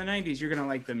Ducks from the 90s, you're going to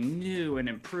like them new and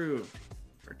improved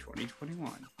for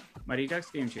 2021. Mighty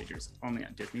Ducks Game Changers, only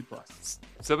on Disney Plus.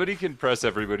 Somebody can press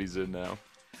everybody's in now.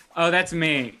 Oh, that's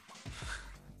me.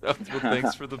 Well,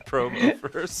 thanks for the promo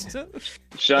first.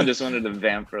 Sean just wanted to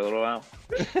vamp for a little while.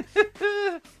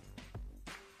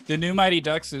 The new Mighty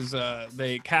Ducks is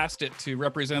they cast it to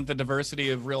represent the diversity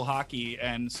of real hockey,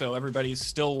 and so everybody's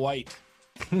still white.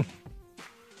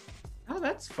 Oh,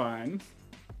 that's fun.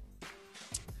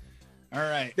 All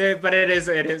right. But it is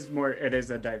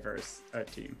a diverse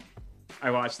team.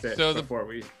 I watched it before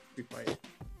we played.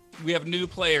 We have new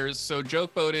players. So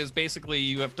Joke Boat is basically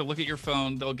you have to look at your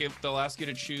phone. They'll ask you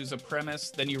to choose a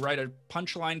premise, then you write a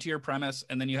punchline to your premise,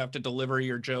 and then you have to deliver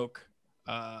your joke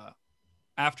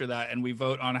after that, and we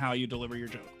vote on how you deliver your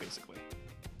joke, basically.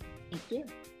 Thank you.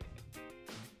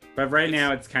 But right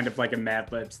now it's kind of like a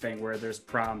Mad Libs thing where there's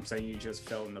prompts and you just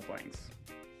fill in the blanks.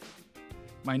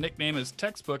 My nickname is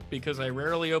Textbook because I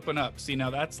rarely open up. See, now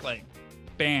that's like,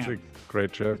 bam. That's a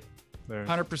great joke there.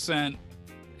 100%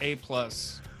 A+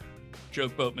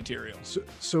 Joke Boat material.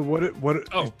 So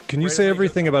what? Can you say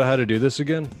everything about how to do this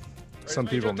again? Some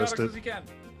people missed it.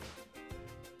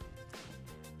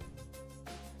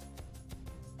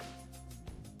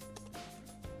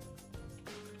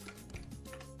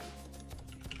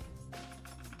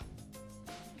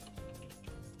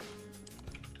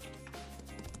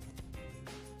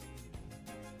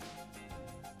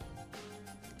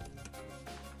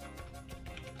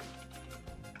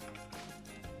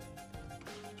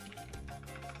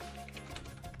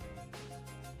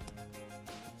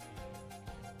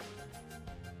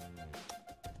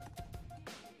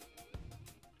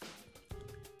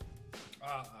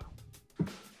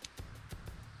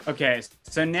 Okay,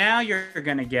 so now you're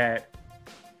gonna get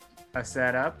a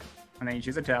setup, and then you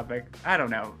choose a topic. I don't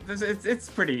know. It's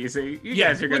pretty easy. You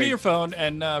guys are look gonna at your phone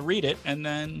and read it, and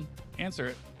then answer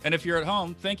it. And if you're at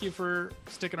home, thank you for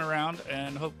sticking around,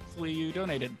 and hopefully you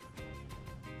donated.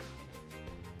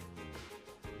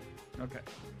 Okay.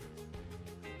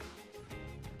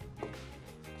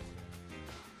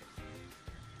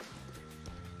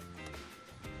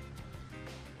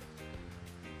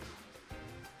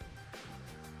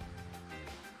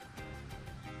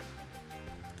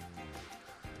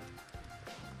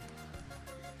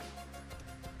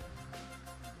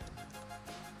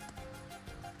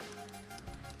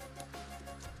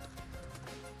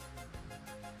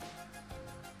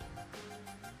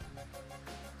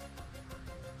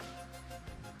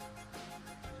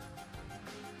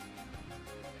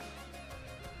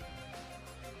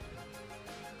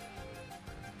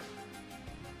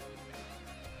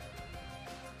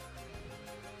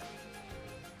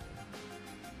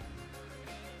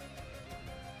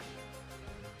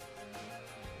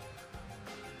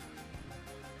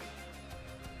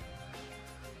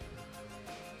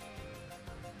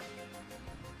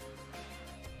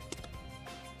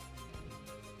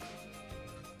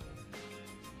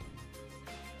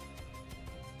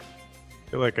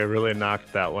 I feel like I really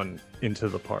knocked that one into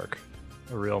the park.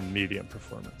 A real medium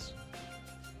performance.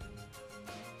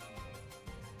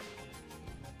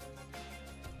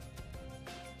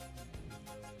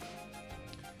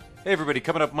 Hey everybody,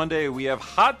 coming up Monday, we have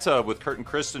Hot Tub with Kurt and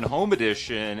Kristen Home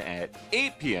Edition at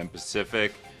 8 p.m.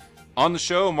 Pacific. On the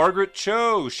show, Margaret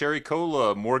Cho, Sherry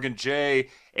Cola, Morgan J,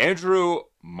 Andrew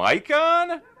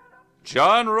Micon,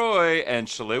 John Roy, and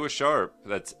Shalewa Sharp.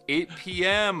 That's 8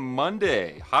 p.m.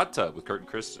 Monday. Hot Tub with Kurt and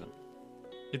Kristen.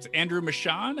 It's Andrew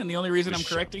Michon, and the only reason I'm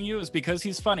correcting you is because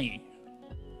he's funny.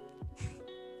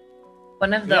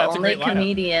 One of the only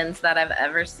comedians that I've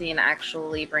ever seen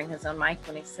actually bring his own mic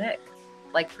when he's sick,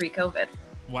 like pre-COVID.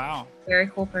 Wow. Very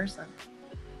cool person.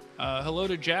 Hello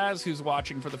to Jazz, who's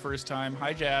watching for the first time.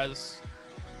 Hi, Jazz.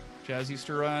 Jazz used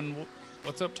to run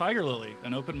What's Up Tiger Lily,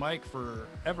 an open mic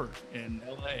forever in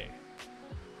LA.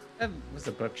 That was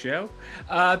a book show.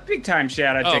 Big time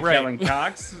shout out to Kellen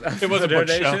Cox. It was a book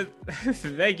show.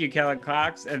 Thank you, Kellen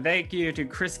Cox. And thank you to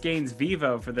Chris Gaines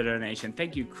Vivo for the donation.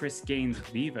 Thank you, Chris Gaines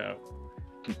Vivo.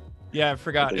 Yeah, I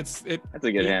forgot. That's a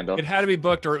good handle. It had to be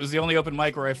booked, or it was the only open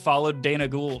mic where I followed Dana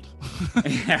Gould.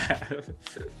 Yeah.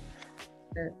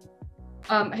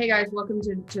 Hey guys, welcome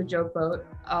to Joke Boat.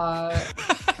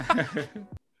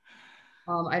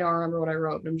 I don't remember what I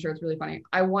wrote, but I'm sure it's really funny.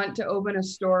 I want to open a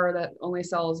store that only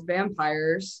sells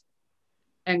vampires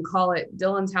and call it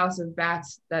Dylan's House of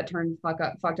Bats that turned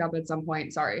fucked up at some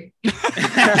point. Sorry.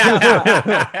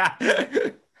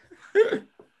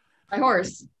 My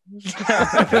horse.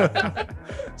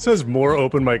 Says more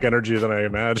open mic energy than I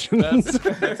imagined.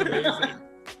 That's amazing.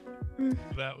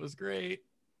 That was great.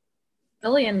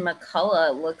 Julian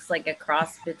McCullough looks like a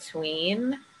cross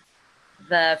between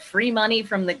the free money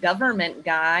from the government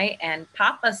guy and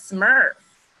Papa Smurf.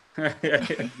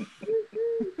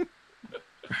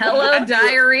 Hello,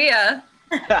 diarrhea.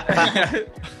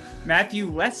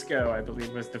 Matthew Lesko, I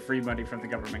believe, was the free money from the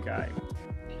government guy.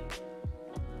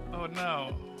 Oh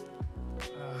no.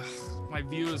 My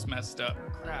view is messed up.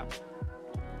 Crap.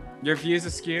 Your view's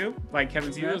askew? Like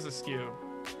Kevin's view is askew.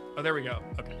 Oh, there we go.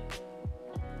 Okay.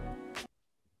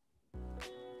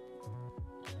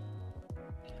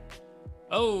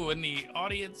 Oh, and the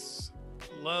audience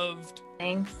loved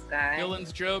Thanks, guys.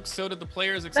 Dylan's jokes. So did the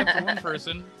players, except for one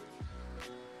person.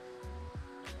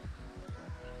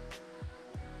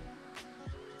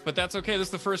 But that's okay. This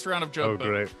is the first round of joke. Oh,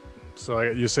 great. So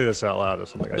you say this out loud or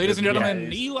something. Ladies and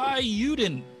gentlemen, Eli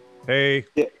Yudin. Hey,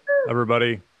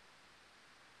 everybody.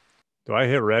 Do I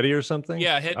hit ready or something?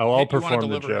 Yeah, hit. I'll hit, perform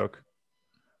the joke.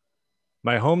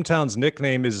 My hometown's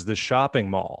nickname is the shopping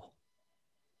mall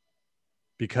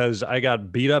because I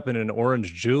got beat up in an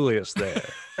orange Julius there.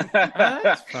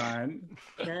 That's fun.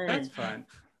 That's fun.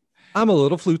 I'm a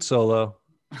little flute solo.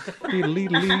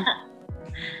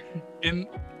 In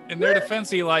their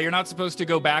defense, Eli, you're not supposed to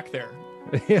go back there.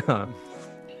 Yeah.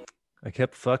 I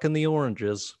kept fucking the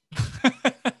oranges.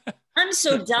 I'm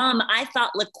so dumb. I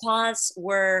thought liqueurs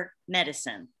were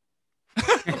medicine.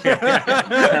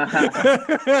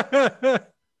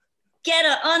 Get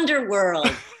a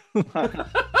underworld.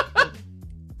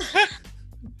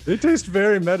 They taste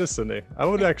very medicine-y. I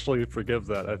would actually forgive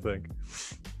that, I think.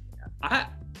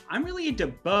 I'm really into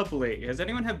bubbly. Does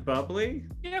anyone have bubbly?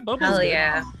 Yeah, bubbly's Hell good.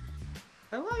 yeah.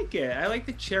 I like it. I like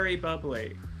the cherry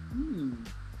bubbly.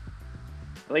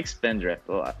 I like Spindrift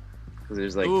a lot because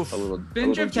there's like Oof. a little.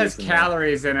 Spindrift has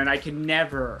calories in it. I can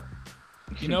never.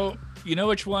 You know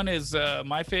which one is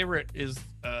my favorite is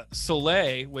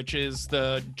Soleil, which is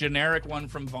the generic one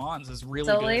from Vaughn's. Is really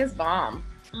Soleil good. is bomb.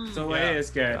 Soleil is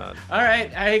good. All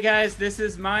right, hey guys, this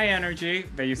is my energy.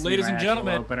 Ladies and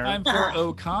gentlemen, I'm for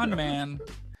Ocon Man.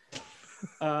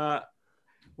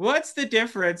 What's the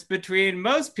difference between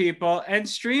most people and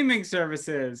streaming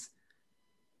services?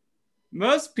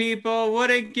 Most people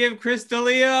wouldn't give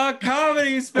Crystalia a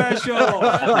comedy special.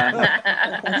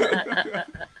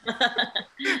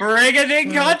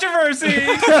 Ring-a-ding controversy.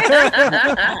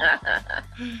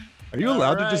 Are you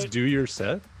allowed to just do your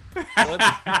set?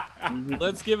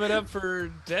 Let's give it up for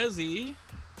Desi.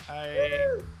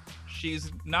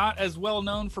 She's not as well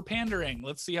known for pandering.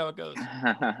 Let's see how it goes.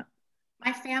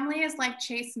 My family is like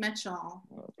Chase Mitchell.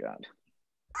 Oh God.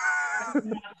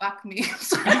 Fuck me.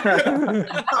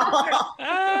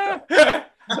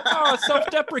 Oh,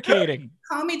 self-deprecating.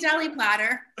 Call me Deli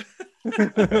Platter.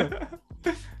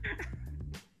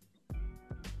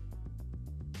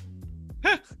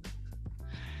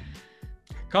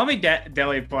 Call me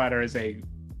Deli Platter is a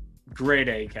grade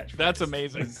A catchphrase. That's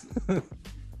amazing.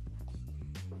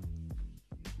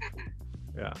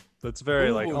 Yeah, that's very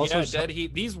Ooh, like. Also, yeah, Dead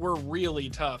Heat. These were really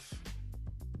tough.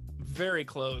 Very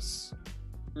close.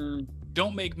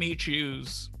 Don't make me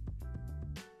choose.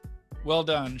 Well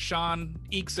done. Sean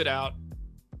ekes it out.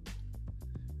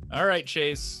 All right,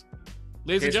 Chase.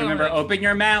 Ladies and gentlemen, remember, open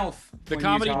your mouth. The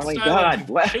comedy Oh my style God.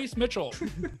 of Chase Mitchell.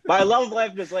 My love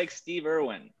life is like Steve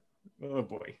Irwin. Oh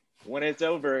boy. When it's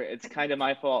over, it's kind of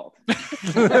my fault.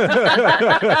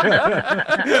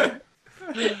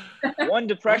 One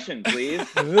depression, please.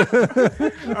 All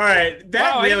right,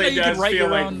 that Wow, really you could does write feel your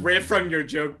like own- ripped from your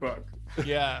joke book.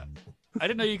 Yeah. I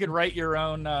didn't know you could write your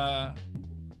own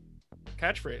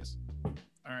catchphrase. All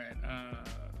right.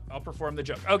 I'll perform the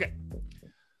joke. Okay.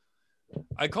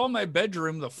 I call my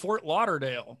bedroom the Fort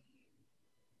Lauderdale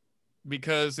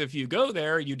because if you go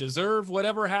there, you deserve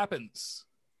whatever happens.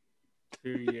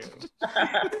 To you.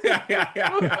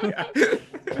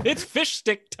 It's fish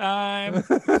stick time.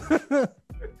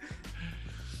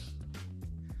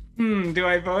 Do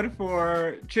I vote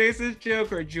for Chase's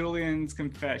joke or Julian's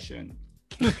confession?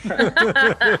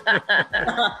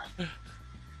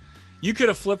 You could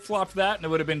have flip-flopped that and it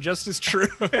would have been just as true.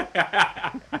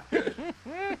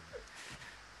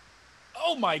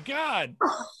 Oh my God.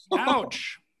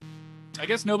 Ouch. I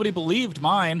guess nobody believed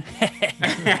mine.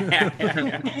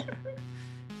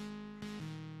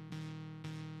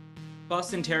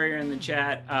 Boston Terrier in the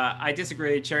chat. I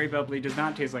disagree. Cherry bubbly does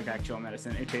not taste like actual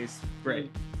medicine. It tastes great.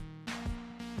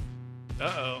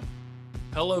 Uh-oh.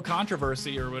 Hello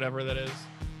controversy or whatever that is.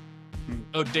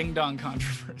 Oh, ding dong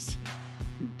controversy.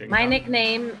 My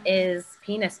nickname is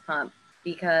Penis Pump.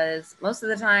 because most of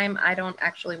the time I don't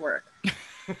actually work.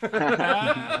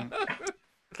 That's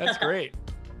great.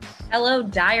 Hello,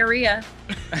 diarrhea.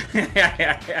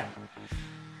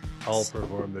 I'll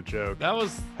perform the joke.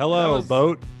 Hello,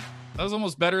 boat. That was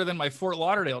almost better than my Fort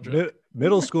Lauderdale joke.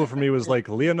 Middle school for me was like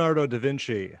Leonardo da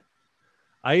Vinci.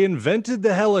 I invented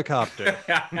the helicopter.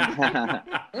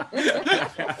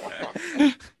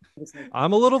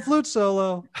 I'm a little flute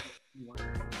solo.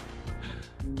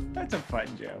 That's a fun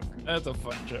joke. That's a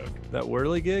fun joke. That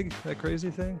whirly gig, that crazy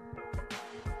thing.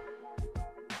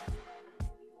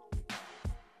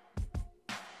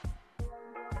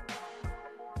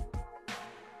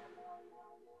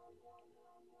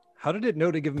 How did it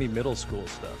know to give me middle school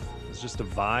stuff? It's just a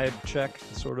vibe check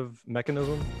sort of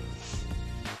mechanism.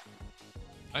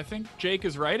 I think Jake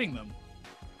is writing them.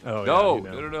 Oh,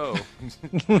 No.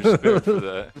 You're spared for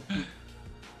that.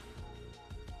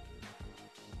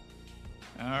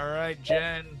 All right,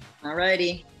 Jen. All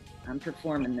righty. I'm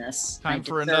performing this. Time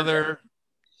for another.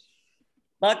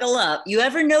 Buckle up. You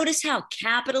ever notice how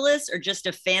capitalists are just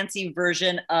a fancy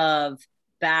version of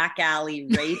back alley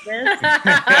rapists?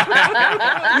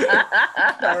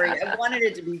 Sorry, I wanted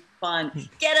it to be fun.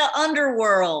 Get an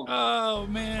underworld. Oh,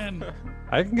 man.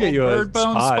 I can get you a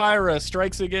Birdbone spot. Spyra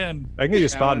strikes again. I can get you a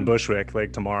spot in Bushwick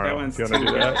like tomorrow if you want to do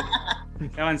that.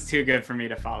 That one's too good for me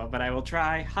to follow, but I will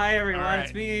try. Hi, everyone. All right.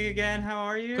 It's me again. How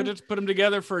are you? Put them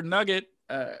together for Nugget.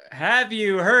 Have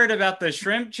you heard about the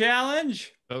shrimp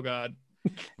challenge? Oh, God.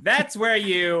 That's where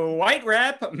you white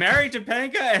wrap, marry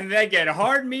Topanga, and then get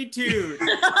hard me too.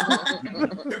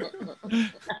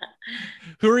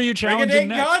 Who are you challenging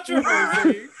next?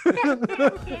 Controversy.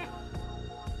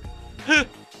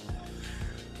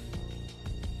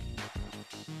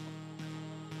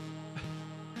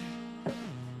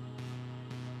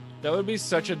 That would be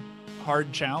such a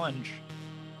hard challenge.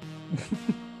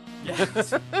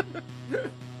 Yes.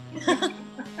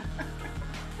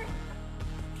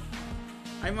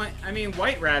 I mean,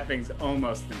 white wrapping's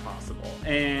almost impossible,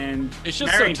 and It's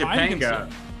just marrying so time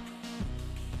Topanga.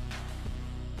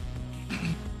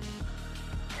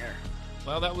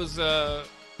 Well, that was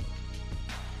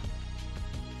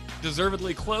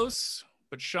deservedly close,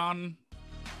 but Sean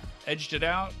edged it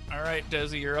out. All right,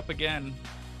 Desi, you're up again.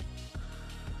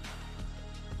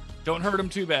 Don't hurt him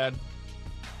too bad.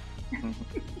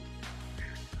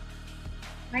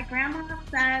 My grandma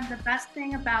said the best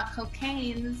thing about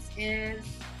cocaines is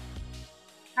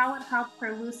how it helped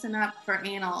her loosen up for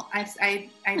anal. I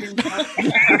didn't know.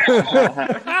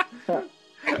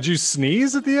 Did you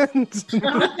sneeze at the end?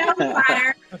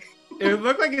 It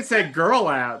looked like it said girl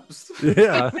abs.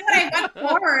 Yeah. I went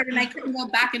forward and I couldn't go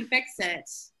back and fix it.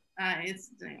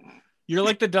 You're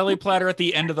like the deli platter at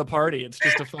the end of the party. It's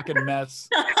just a fucking mess.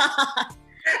 I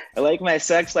like my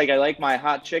sex like I like my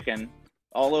hot chicken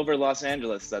all over Los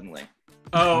Angeles suddenly.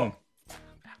 Oh,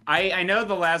 I know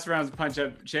the last round's punch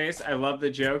up chase. I love the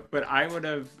joke, but I would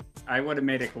have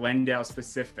made it Glendale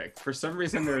specific. For some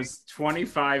reason, there's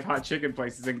 25 hot chicken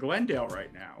places in Glendale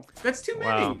right now. That's too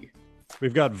Wow. many.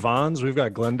 We've got Vons, we've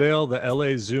got Glendale. The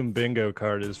LA Zoom bingo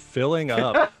card is filling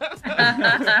up.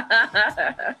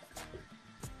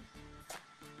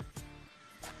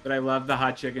 But I love the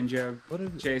hot chicken joke. What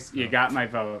is it? Chase, you got my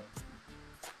vote.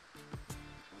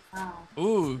 Wow.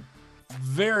 Ooh,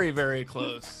 very, very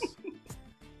close.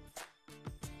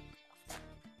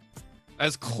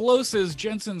 As close as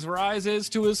Jensen's rise is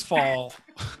to his fall.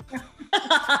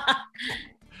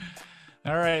 All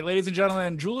right, ladies and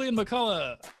gentlemen, Julian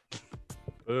McCullough.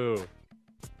 Ooh.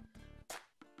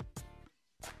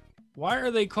 Why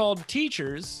are they called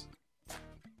teachers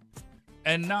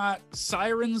and not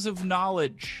sirens of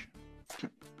knowledge?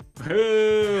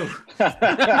 Boo!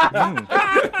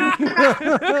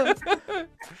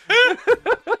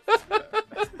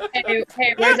 Hey,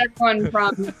 where's everyone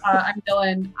from? I'm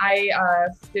Dylan. I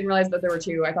didn't realize that there were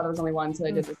two. I thought there was only one, so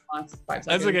I did this last 5 seconds.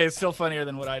 That's okay. It's still funnier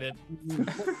than what I did.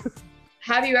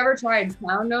 Have you ever tried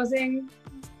clown nosing?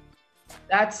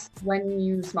 That's when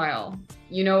you smile.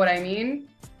 You know what I mean?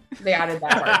 They added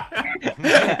that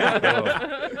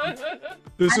part.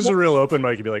 This is a real open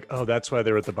mic. You'd be like, oh, that's why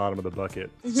they were at the bottom of the bucket.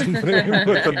 Somebody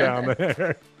put them down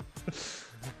there.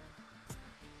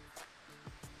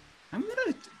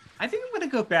 I think I'm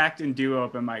gonna go back and do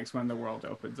open mics when the world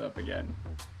opens up again.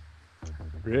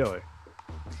 Really?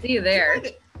 See you there.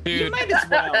 Dude, You might as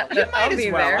well. You might I'll as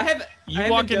be well. there. you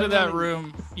walk into that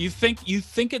room, you think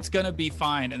it's gonna be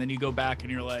fine, and then you go back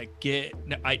and you're like,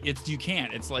 you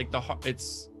can't. It's like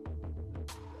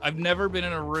I've never been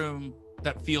in a room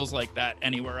that feels like that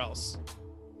anywhere else.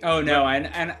 Oh no,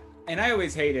 and I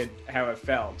always hated how it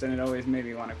felt, and it always made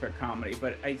me want to quit comedy.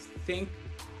 But I think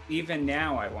even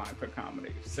now I want to quit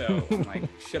comedy. So I'm like,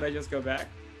 should I just go back?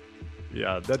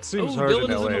 Yeah, that seems hard Dylan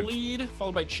in is LA. in the lead,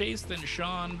 followed by Chase, then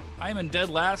Sean. I am in dead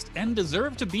last and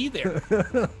deserve to be there.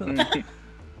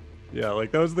 Yeah,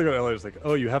 like that was the thing in LA. It's like,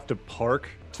 oh, you have to park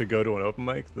to go to an open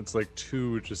mic. That's like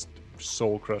two just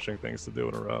soul-crushing things to do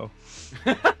in a row.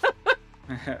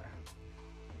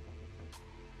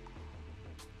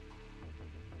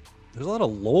 There's a lot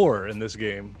of lore in this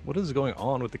game. What is going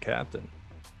on with the captain?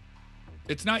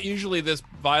 It's not usually this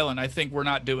violent. I think we're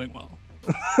not doing well.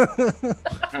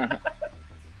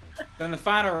 In the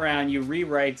final round, you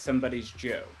rewrite somebody's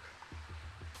joke.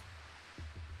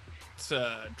 It's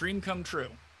a dream come true.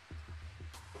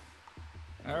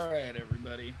 All right,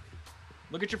 everybody.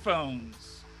 Look at your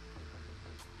phones.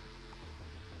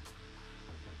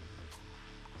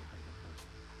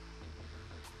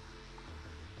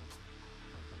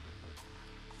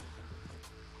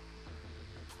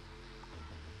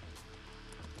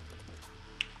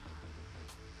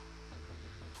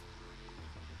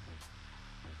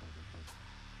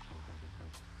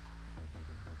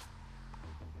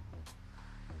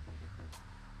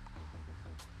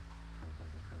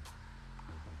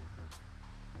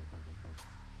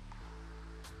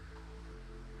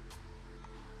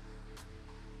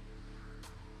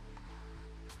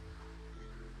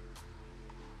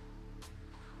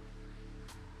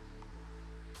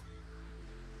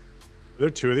 Are there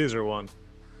two of these or one?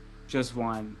 Just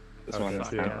one. Okay,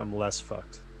 so yeah, I'm less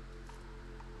fucked.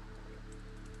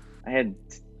 I had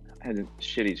a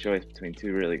shitty choice between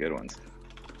two really good ones.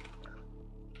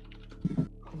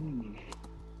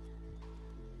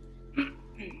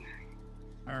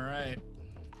 All right.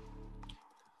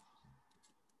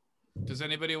 Does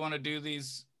anybody want to do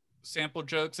these sample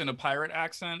jokes in a pirate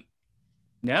accent?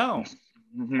 No.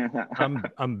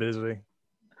 I'm busy.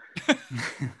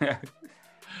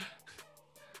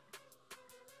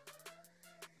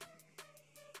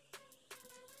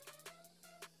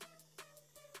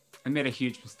 I made a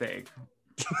huge mistake.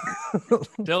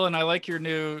 Dylan, I like your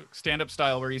new stand-up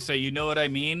style where you say, "You know what I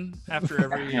mean," after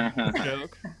every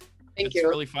joke. Thank It's you.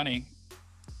 really funny.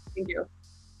 Thank you.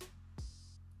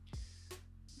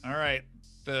 All right.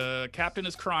 The captain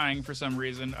is crying for some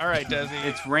reason. All right, Desi.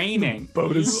 It's raining.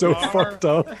 Boat is You so are fucked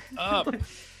up. up.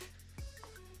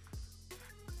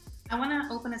 I want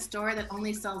to open a store that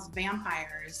only sells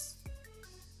vampires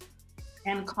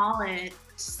and call it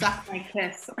Suck My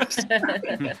Kiss.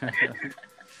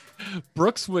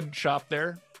 Brooks would shop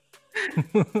there.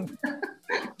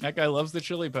 That guy loves the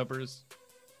chili peppers.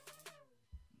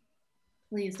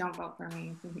 Please don't vote for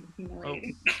me. It's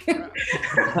humiliating.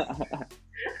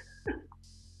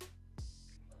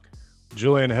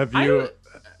 Julian, have you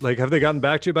have they gotten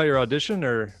back to you about your audition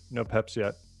or no peps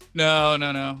yet? No.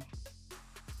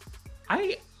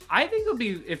 I think it'll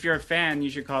be, if you're a fan, you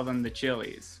should call them the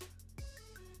Chili's.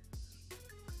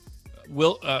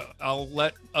 I'll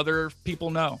let other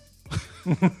people know.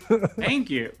 Thank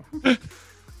you.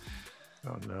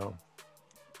 Oh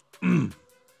no.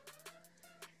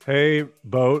 Hey,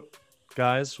 boat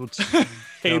guys, what's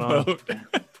Hey, going on? boat.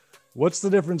 What's the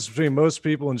difference between most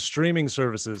people and streaming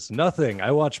services? Nothing.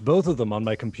 I watch both of them on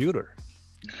my computer.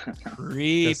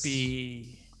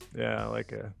 Creepy. Yeah,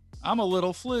 like a. I'm a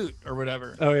little flute or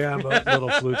whatever. Oh yeah, I'm a little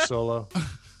flute solo.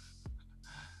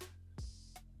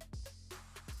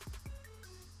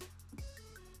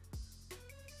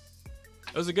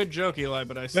 It was a good joke, Eli,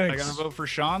 but I Thanks. gotta vote for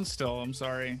Sean still. I'm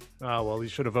sorry. Oh well, you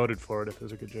should have voted for it if it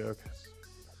was a good joke.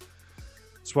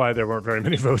 That's why there weren't very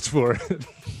many votes for it.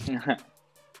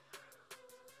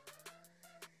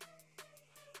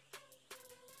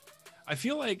 I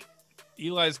feel like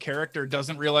Eli's character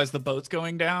doesn't realize the boat's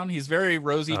going down. He's very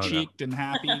rosy-cheeked and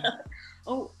happy.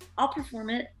 Oh, I'll perform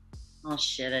it. Oh,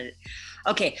 shit.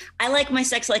 Okay. I like my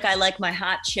sex like I like my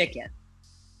hot chicken.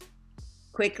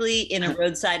 Quickly in a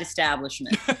roadside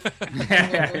establishment.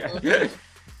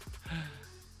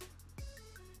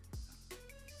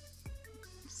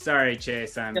 Sorry,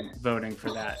 Chase, I'm voting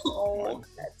for that. Oh,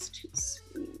 that's too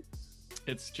sweet.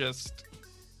 It's just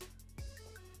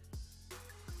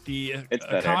the It's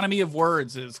better. economy of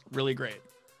words is really great.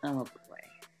 Oh, boy.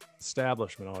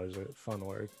 Establishment, always a fun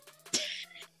word.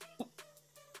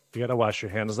 You gotta wash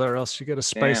your hands there, or else you get a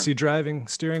spicy driving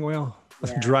steering wheel.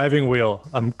 Yeah. Driving wheel.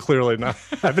 I'm clearly not.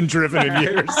 I haven't driven in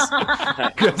years. You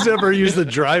guys ever use the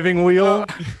driving wheel?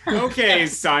 Okay,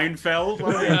 Seinfeld.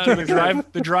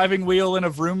 The driving wheel in a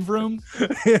vroom vroom.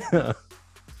 Yeah.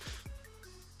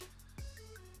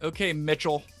 Okay,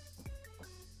 Mitchell.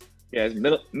 Yeah,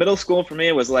 middle school for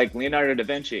me was like Leonardo da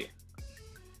Vinci.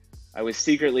 I was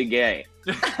secretly gay.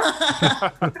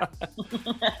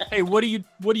 Hey, what are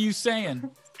you saying?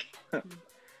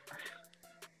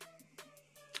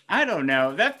 I don't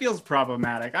know. That feels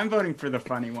problematic. I'm voting for the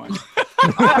funny one.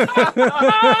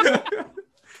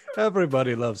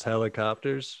 Everybody loves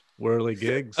helicopters, whirly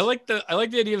gigs. I like the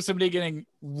idea of somebody getting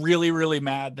really, really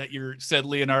mad that you said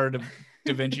Leonardo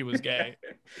da Vinci was gay.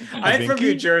 I'm from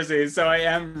New Jersey, so I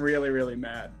am really, really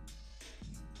mad.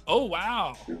 Oh,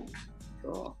 wow.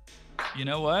 Cool. You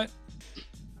know what?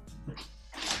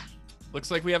 Looks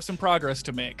like we have some progress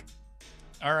to make.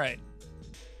 All right.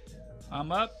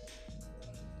 I'm up.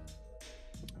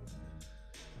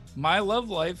 My love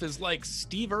life is like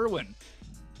Steve Irwin.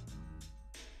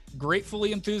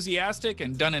 Gratefully enthusiastic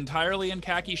and done entirely in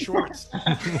khaki shorts.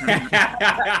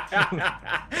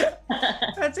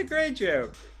 That's a great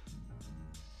joke.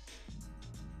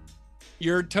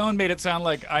 Your tone made it sound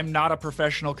like I'm not a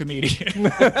professional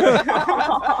comedian.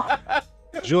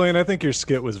 Julian, I think your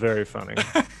skit was very funny.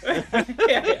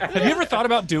 Have you ever thought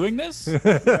about doing this?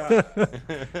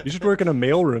 You should work in a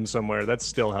mailroom somewhere. That's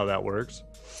still how that works.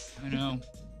 I know.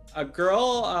 A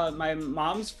girl, my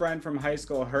mom's friend from high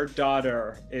school, her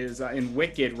daughter is in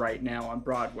Wicked right now on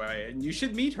Broadway, and you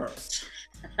should meet her.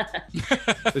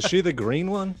 Is she the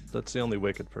green one? That's the only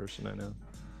Wicked person I know.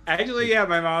 Actually, yeah,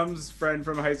 my mom's friend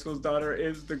from high school's daughter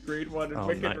is the green one in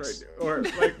Wicked nice. right now. Or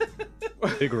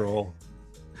like Big role.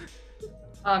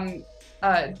 Julian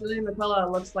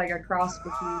McCullough looks like a cross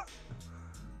between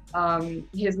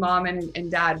his mom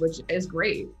and dad, which is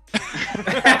great.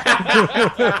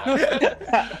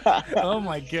 Oh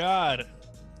my God.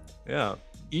 Yeah.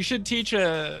 You should teach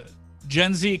a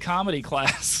Gen Z comedy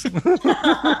class.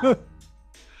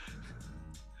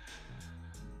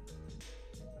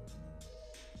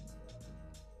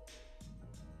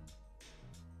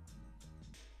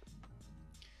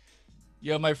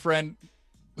 Yo, my friend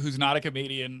who's not a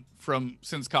comedian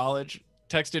since college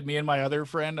texted me and my other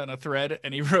friend on a thread,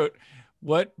 and he wrote,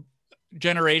 "What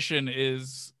generation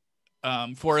is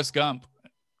Forrest Gump?"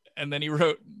 And then he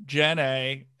wrote Gen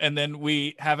A, and then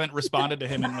we haven't responded to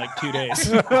him in like 2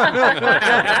 days.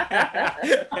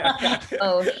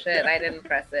 Oh shit, I didn't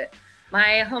press it.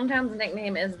 My hometown's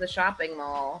nickname is the shopping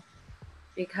mall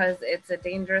because it's a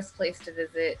dangerous place to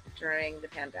visit during the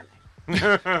pandemic.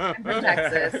 I'm from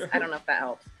Texas. I don't know if that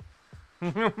helps.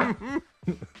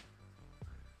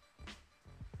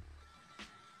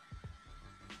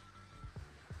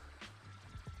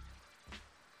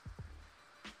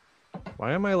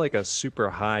 Why am I like a super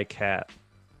high cat?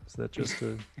 Is that just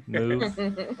a move?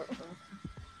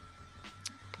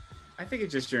 I think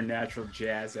it's just your natural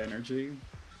jazz energy.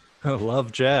 I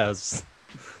love jazz.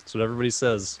 That's what everybody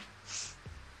says.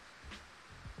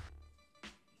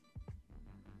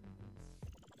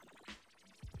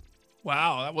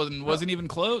 Wow, that wasn't even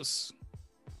close.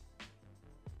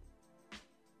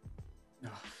 Oh,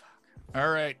 fuck.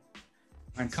 All right,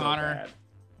 Mine's Connor. So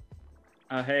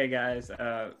bad. Hey guys,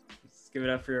 let's give it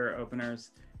up for your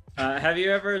openers. Have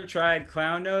you ever tried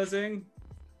clown nosing?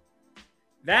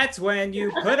 That's when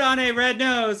you put on a red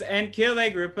nose and kill a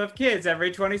group of kids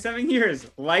every 27 years,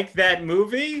 like that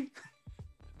movie.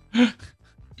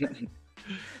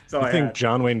 I think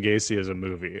John Wayne Gacy is a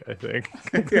movie, I think.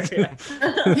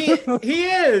 he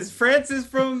is. Francis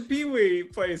from Pee-wee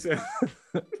plays him.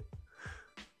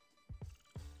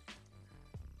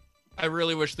 I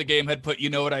really wish the game had put "you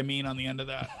know what I mean" on the end of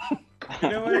that. You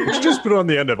know what I mean? You should just put it on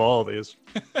the end of all of these.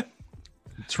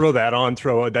 Throw that on,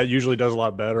 that usually does a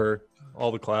lot better.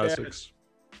 All the classics.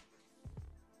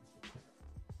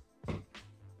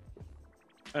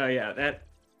 Oh yeah, that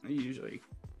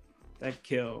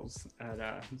kills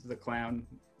at the clown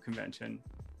convention.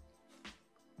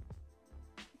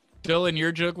 Dylan,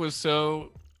 your joke was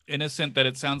so innocent that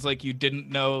it sounds like you didn't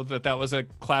know that was a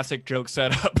classic joke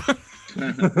setup.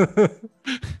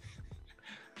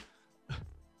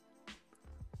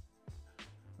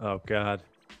 Oh God.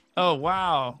 Oh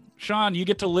wow, Sean, you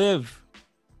get to live.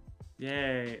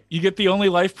 Yay! You get the only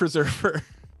life preserver.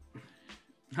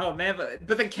 Oh man, but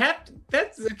the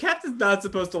captain's not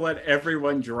supposed to let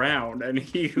everyone drown, and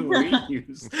he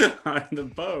leaves on the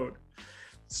boat.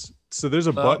 So there's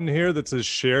a button here that says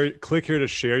share. Click here to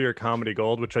share your comedy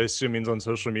gold, which I assume means on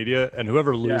social media, and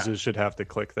whoever loses should have to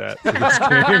click that for this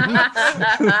game.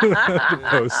 To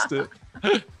post it.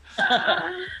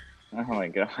 Oh my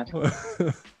God.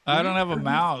 I don't have a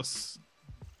mouse.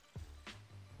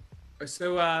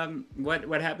 So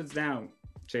what happens now,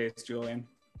 Chase, Julian?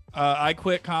 I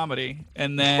quit comedy,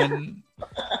 and then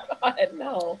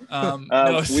No.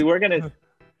 no, we were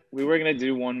gonna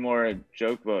do one more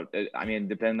joke vote. I mean,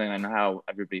 depending on how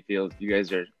everybody feels, you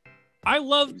guys are. I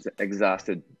love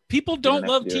exhausted. People don't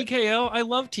love TKO. I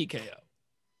love TKO.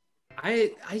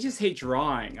 I just hate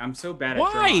drawing. I'm so bad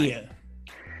at drawing.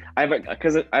 Why?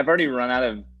 Because I've already run out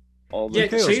of all the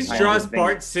Chase kinds draws of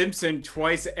Bart things. Simpson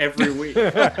twice every week.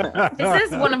 This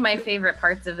is one of my favorite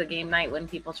parts of the game night when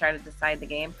people try to decide the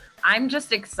game. I'm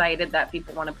just excited that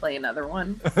people want to play another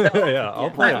one. So Yeah, I'll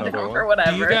play I'm another down one. for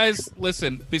whatever. Do you guys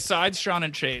listen? Besides Sean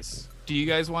and Chase, do you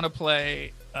guys want to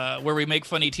play where we make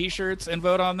funny T-shirts and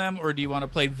vote on them, or do you want to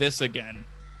play this again?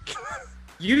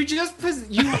 You just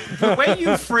the way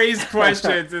you phrase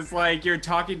questions is like you're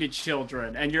talking to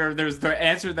children, and there's the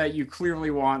answer that you clearly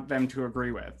want them to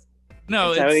agree with.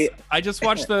 No, It's how he- I just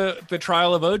watched the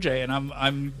trial of OJ, and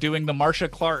I'm doing the Marsha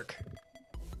Clark.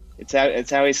 It's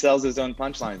how he sells his own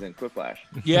punchlines in Quiplash.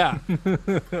 Yeah.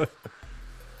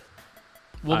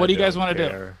 Well, what do you guys want to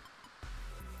do?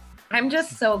 I'm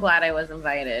just so glad I was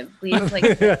invited. Please,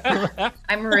 like,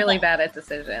 I'm really bad at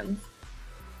decisions.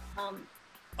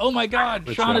 Oh my God,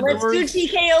 Which Sean one? Let's do adores.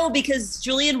 TKO because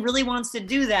Julian really wants to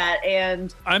do that,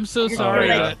 and I'm so I just sorry.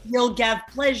 feel yeah. like he'll have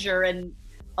pleasure, and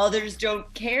others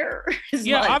don't care. as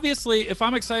Yeah, much. obviously, if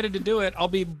I'm excited to do it, I'll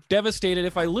be devastated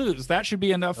if I lose. That should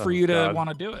be enough for Oh, you to God. want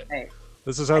to do it.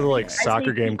 This is how the like I soccer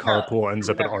think game it's, carpool ends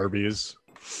up at Arby's.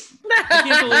 I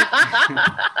can't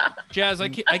believe Jazz. I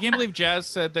can't believe Jazz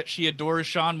said that she adores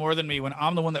Sean more than me when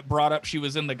I'm the one that brought up she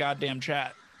was in the goddamn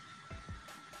chat.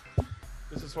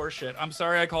 This is horseshit. I'm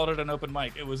sorry I called it an open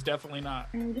mic. It was definitely not.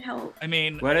 I need help. I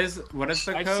mean, What is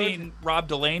the I've code? seen Rob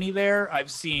Delaney there. I've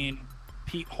seen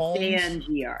Pete Holmes.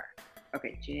 JNGR.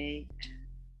 Okay, J.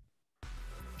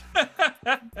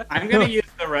 I'm gonna use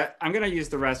the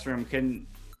restroom. Can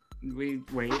we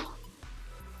wait?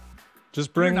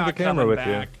 Just bring You're the not camera coming with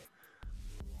back. you.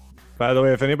 By the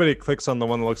way, if anybody clicks on the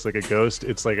one that looks like a ghost,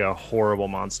 it's like a horrible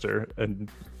monster,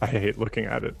 and I hate looking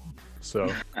at it.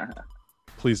 So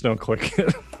please don't click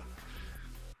it.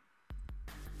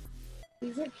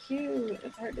 These are cute.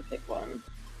 It's hard to pick one.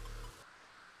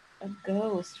 A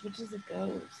ghost. Which is a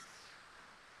ghost?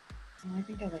 Oh, I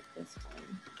think I like this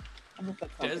one. I hope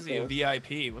that's not the Desi, a ghost.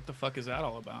 VIP. What the fuck is that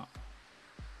all about?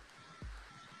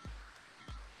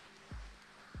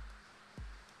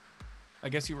 I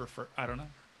guess you were I don't know.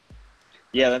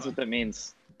 Yeah, that's what that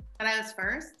means. But I was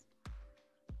first.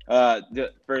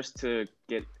 The first to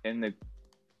get in the.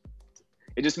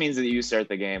 It just means that you start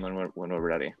the game when we're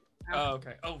ready. Oh,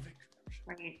 okay. Oh, Victor.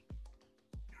 Wait.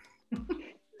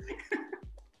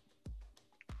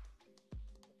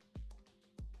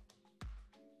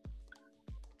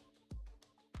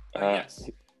 Yes.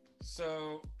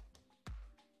 So,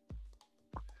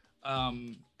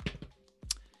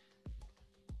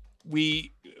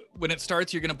 when it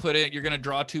starts, you're gonna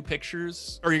draw two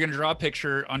pictures, or you're gonna draw a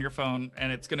picture on your phone,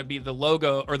 and it's gonna be the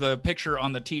logo or the picture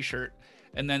on the T-shirt,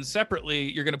 and then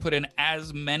separately, you're gonna put in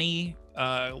as many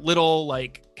little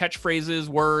like catchphrases,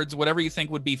 words, whatever you think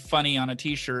would be funny on a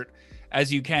T-shirt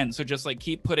as you can. So just like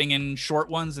keep putting in short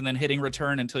ones and then hitting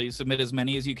return until you submit as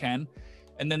many as you can.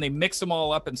 And then they mix them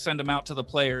all up and send them out to the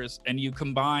players, and you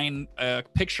combine a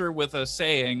picture with a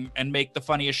saying and make the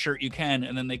funniest shirt you can,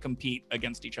 and then they compete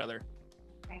against each other.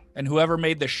 Okay. And whoever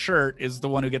made the shirt is the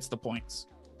one who gets the points.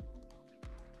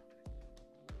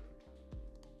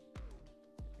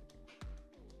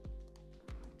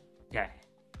 Okay.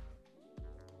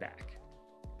 Back.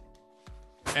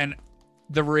 And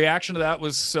the reaction to that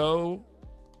was so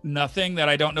nothing that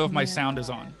I don't know if my sound is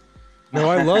on. No,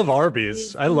 I love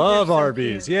Arby's. I love They're so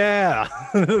Arby's. cute. Yeah.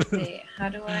 Wait, how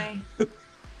do I?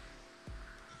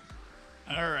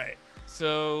 All right.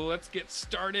 So let's get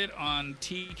started on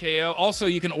TKO. Also,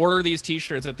 you can order these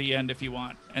T-shirts at the end if you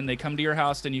want, and they come to your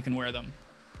house and you can wear them.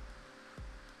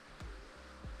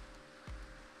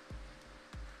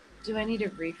 Do I need to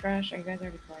refresh? Are you guys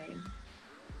already playing?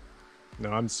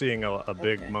 No, I'm seeing a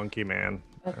big Okay. monkey man.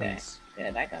 Okay, It's-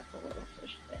 good. I got the little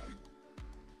fish thing.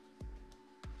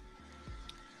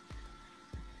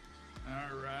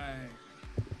 All right.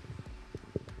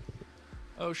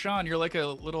 Oh, Sean, you're like a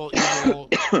little evil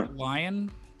lion.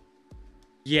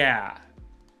 Yeah.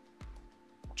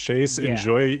 Chase, Yeah.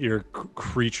 enjoy your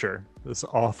creature. This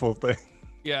awful thing.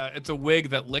 Yeah, it's a wig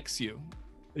that licks you.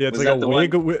 Yeah, it's Was like that a the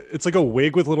wig. It's like a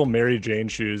wig with little Mary Jane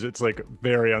shoes. It's like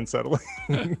very unsettling.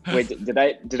 Wait, did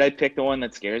I pick the one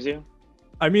that scares you?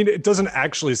 I mean, it doesn't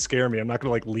actually scare me. I'm not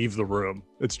gonna like leave the room.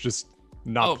 It's just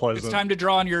not Oh, pleasant. it's time to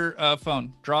draw on your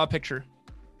phone. Draw a picture.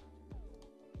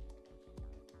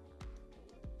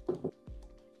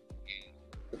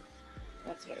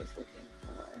 That's what I was looking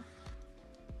for.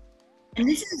 And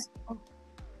this is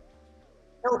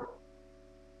no,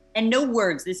 and no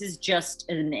words. This is just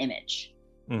an image.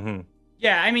 Mm-hmm.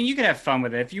 Yeah, I mean, you can have fun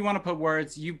with it. If you want to put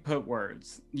words, you put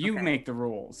words. You Okay. make the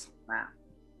rules. Wow.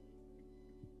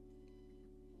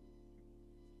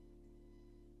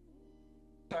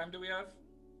 Time do we have?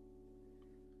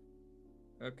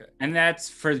 Okay. And that's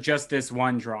for just this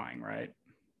one drawing, right?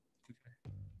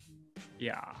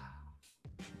 Yeah.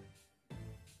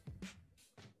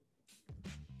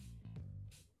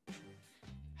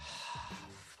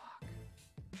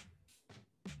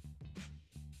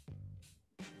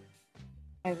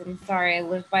 Guys, I'm sorry. I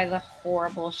live by the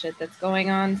horrible shit that's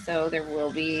going on, so there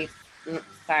will be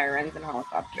sirens and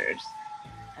helicopters.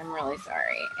 I'm really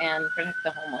sorry. And protect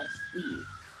the homeless, please.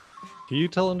 Can you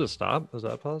tell him to stop? Is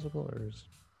that possible? Or is...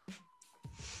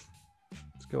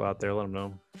 Let's go out there, let him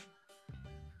know.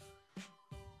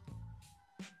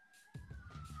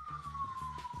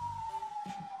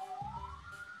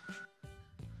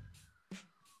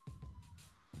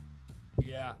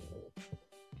 Yeah.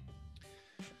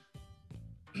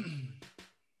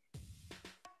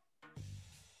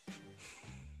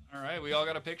 All right, we all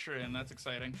got a picture in. That's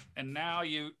exciting. And now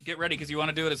you get ready because you want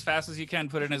to do it as fast as you can.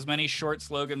 Put in as many short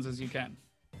slogans as you can.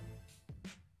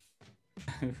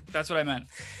 That's what I meant.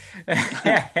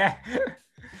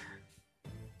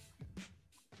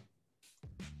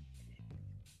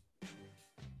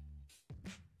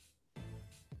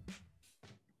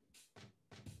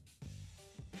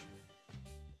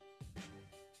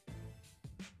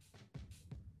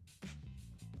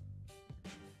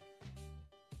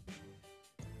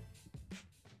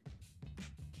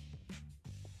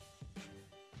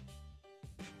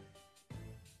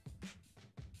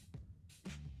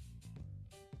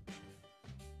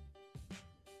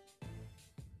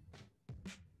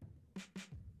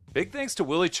 Big thanks to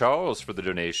Willie Charles for the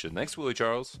donation. Thanks, Willie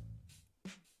Charles.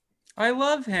 I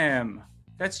love him.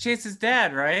 That's Chase's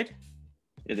dad, right?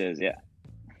 It is, yeah.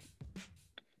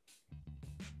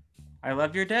 I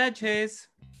love your dad, Chase.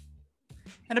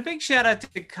 And a big shout out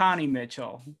to Connie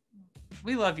Mitchell.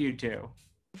 We love you too.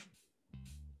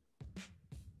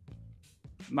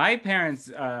 My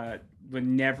parents would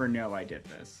never know I did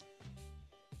this.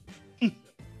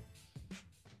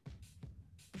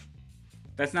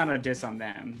 That's not a diss on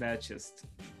them. That's just,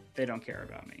 they don't care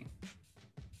about me.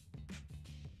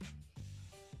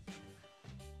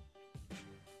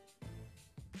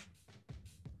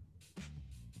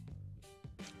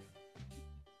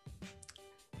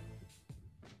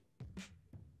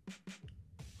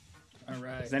 All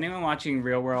right. Is anyone watching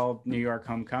Real World New York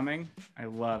Homecoming? I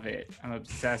love it. I'm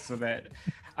obsessed with it.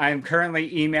 I'm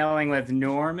currently emailing with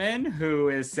Norman, who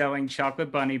is selling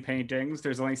chocolate bunny paintings.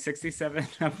 There's only 67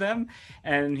 of them,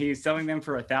 and he's selling them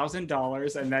for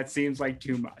 $1,000, and that seems like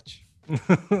too much.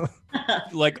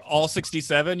 Like all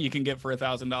 67 you can get for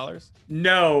 $1,000?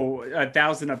 No,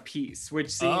 1,000 a piece,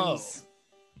 which seems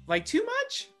like too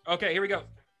much. Okay, here we go.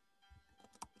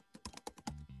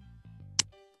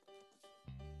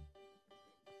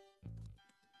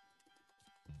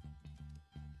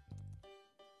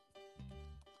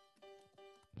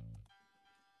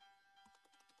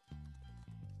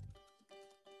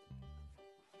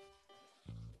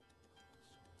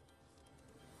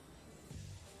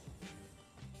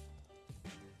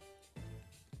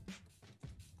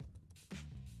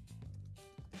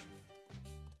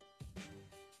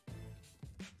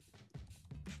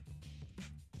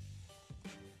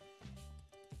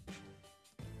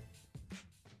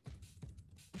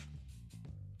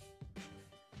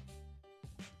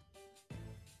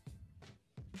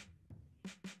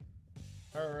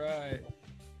 All right.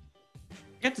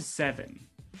 Get to 7,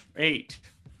 8.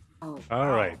 Oh, All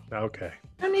right. Okay.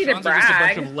 I don't need to Sean's are just a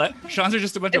bunch brag. of Sean's are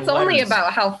just a bunch of It's only letters.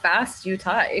 about how fast you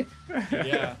type.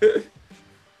 Yeah.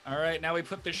 All right, now we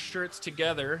put the shirts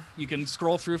together. You can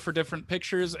scroll through for different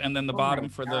pictures and then the bottom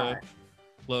for the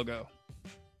logo.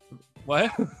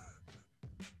 What?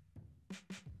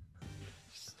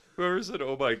 Whoever said,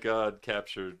 "Oh my God,"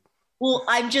 captured. Well,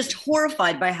 I'm just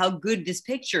horrified by how good this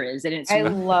picture is, and it's. I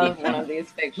love one of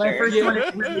these pictures. My first one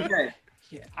is really good.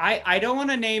 Yeah, I don't want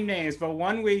to name names, but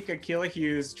one week Akilah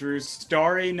Hughes drew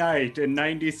Starry Night in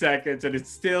 90 seconds, and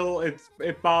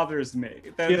it bothers me.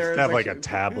 She has to have like a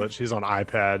tablet. She's on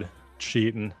iPad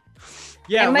cheating.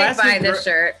 Yeah, I might last buy week, this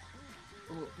shirt.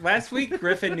 Last week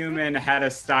Griffin Newman had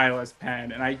a stylus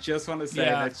pen, and I just want to say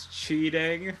that's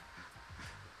cheating.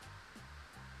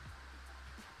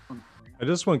 I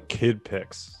just want kid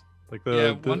pics. Like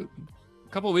A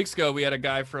couple of weeks ago, we had a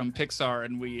guy from Pixar,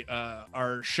 and we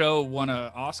our show won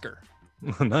an Oscar.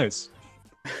 Nice.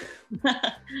 All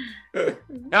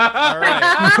right.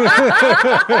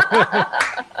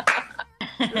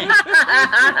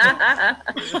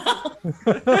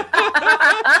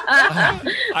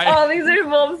 Oh, these are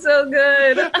both so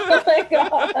good. Oh my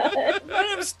God. I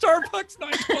have Starbucks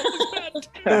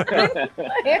 912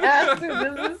 I have to.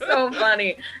 This is so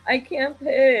funny. I can't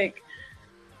pick.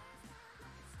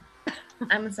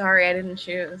 I'm sorry, I didn't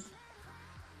choose.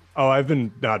 Oh, I've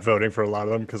been not voting for a lot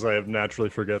of them because I am naturally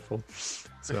forgetful.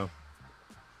 So.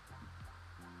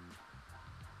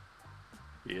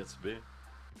 Yes, bitch.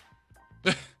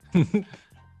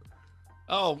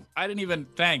 Oh, I didn't even.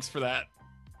 Thanks for that.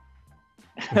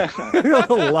 A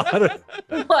lot of.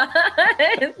 What?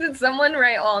 Did someone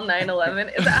write all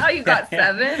 9/11? Is that how you got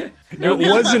 7? It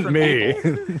wasn't me.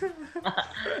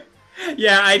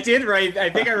 Yeah, I did write. I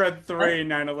think I wrote 3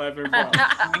 9/11 books.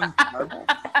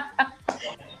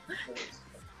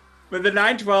 But the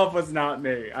 9/12 was not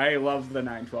me. I love the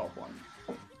 9/12 one.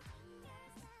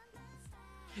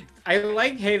 I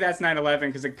like Hey That's 9/11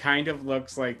 because it kind of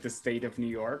looks like the state of New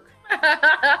York.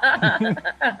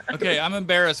 Okay, I'm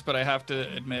embarrassed, but I have to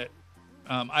admit,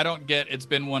 I don't get It's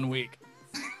Been 1 week.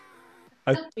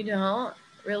 You don't?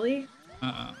 Really?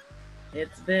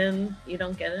 It's been. You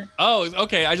don't get it? Oh,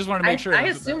 okay. I just wanted to make sure. I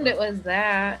assumed it was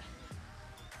that.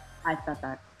 I thought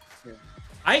that too.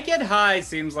 I Get High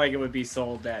seems like it would be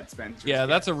sold at Spencer's. Yeah,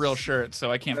 that's a real shirt,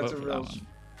 so I can't That's vote a for that real one.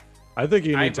 I think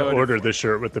you I need to voted order for the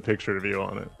shirt with the picture of you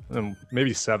on it, and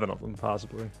maybe 7 of them,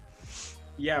 possibly.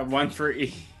 Yeah, one for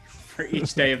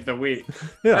each day of the week.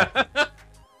 Yeah.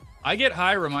 I Get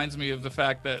High reminds me of the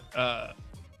fact that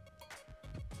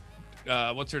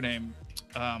what's her name?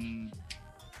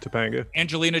 Topanga.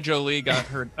 Angelina Jolie got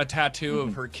a tattoo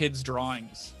of her kids'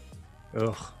 drawings.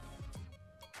 Ugh.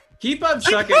 Keep on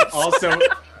sucking. Also,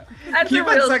 That's keep a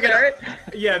on real sucking. shirt.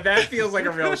 Yeah, that feels like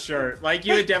a real shirt. Like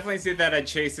you would definitely see that at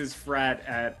Chase's frat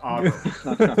at Auburn.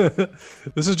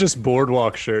 This is just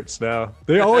boardwalk shirts now.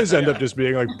 They always end up just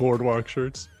being like boardwalk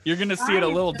shirts. You're gonna see it at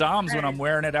Little Dom's when I'm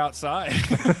wearing it outside.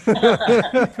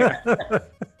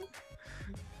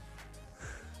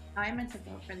 I meant to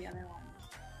vote for the other one.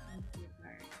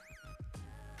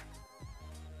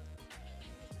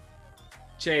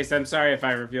 Chase, I'm sorry if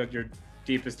I revealed your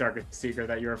deepest, darkest secret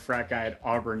that you're a frat guy at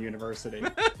Auburn University.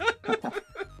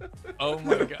 Oh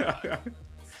my god.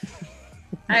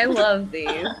 I love these.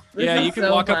 This Yeah, is you can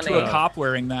so walk up to funny. a cop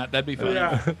wearing that. That'd be fun.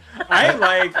 Yeah,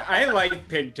 I like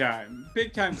Pig Time.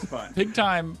 Pig Time's fun. Pig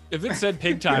Time. If it said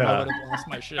Pig Time, I Yeah. would have lost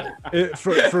my shit.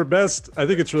 For best, I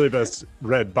think it's really best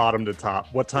read bottom to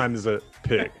top. What time is it?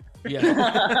 Pig. Yeah.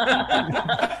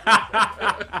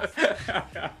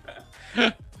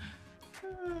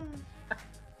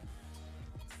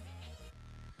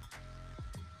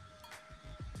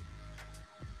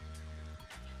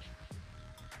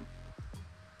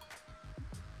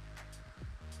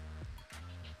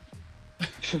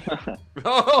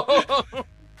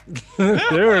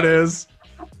 There it is.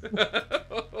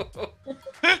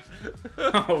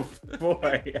 Oh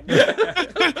boy.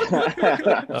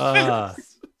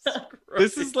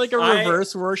 This is like a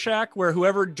reverse Rorschach where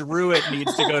whoever drew it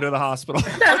needs to go to the hospital.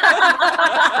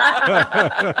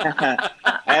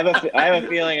 I have a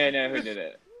feeling I know who did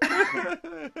it.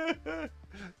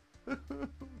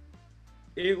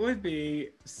 It would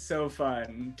be so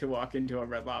fun to walk into a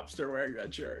Red Lobster wearing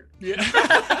that shirt. Yeah.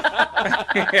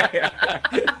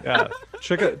 Yeah.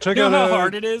 Check You know out how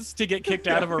hard it is to get kicked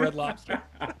out of a Red Lobster?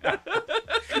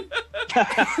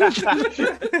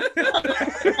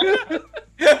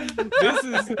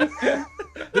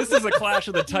 This is a Clash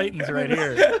of the Titans right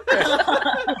here.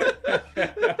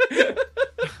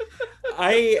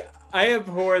 I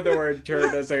abhor the word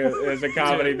turd as a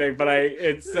comedy thing, but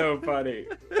it's so funny.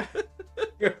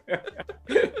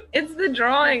 It's the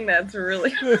drawing that's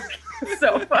really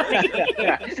so funny.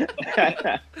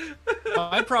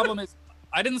 My problem is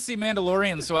I didn't see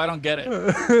Mandalorian, so I don't get it.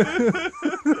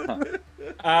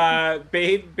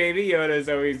 Baby Yoda is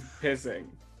always pissing.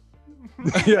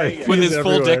 Yeah, With he's his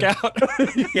full dick everywhere.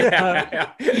 out.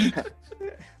 Yeah.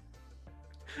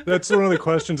 That's one of the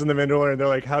questions in the Mandalorian. They're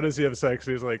like, "How does he have sex?"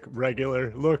 He's like,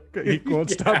 "Regular. Look, he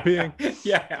won't stop being."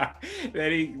 Yeah.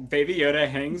 Then Baby Yoda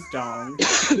hangs dong.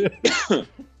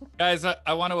 Guys,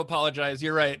 I want to apologize.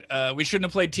 You're right. We shouldn't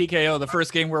have played TKO, the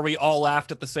first game where we all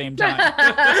laughed at the same time.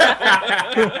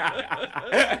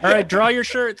 All right, draw your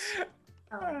shirts.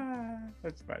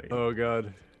 That's funny. Oh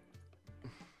god.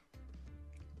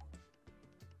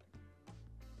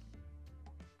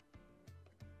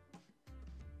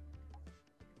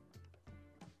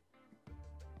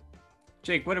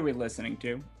 Jake, what are we listening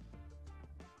to?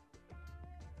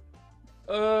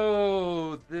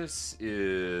 Oh, this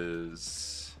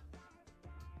is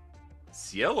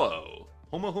Cielo.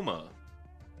 Huma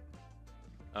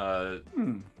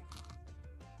Huma.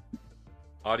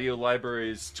 Audio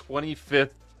Library's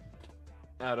 25th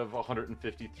out of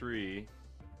 153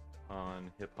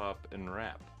 on hip hop and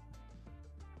rap.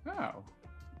 Oh.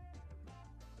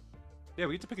 Yeah,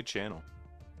 we get to pick a channel.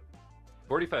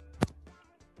 45.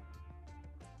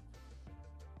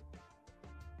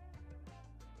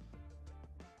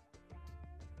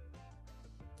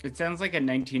 It sounds like a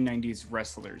 1990s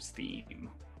wrestler's theme.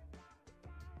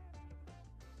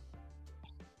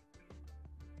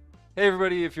 Hey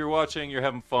everybody, if you're watching, you're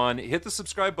having fun, hit the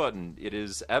subscribe button. It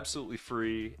is absolutely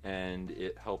free, and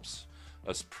it helps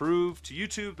us prove to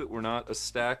YouTube that we're not a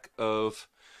stack of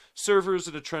servers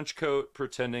in a trench coat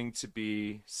pretending to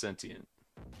be sentient.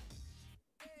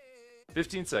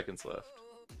 15 seconds left.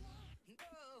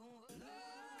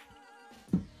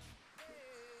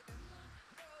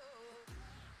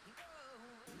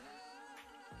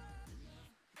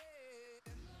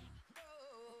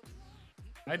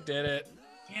 I did it.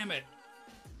 Damn it.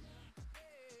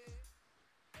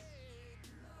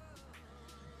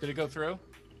 Did it go through?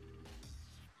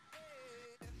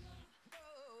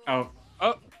 Oh.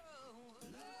 Oh.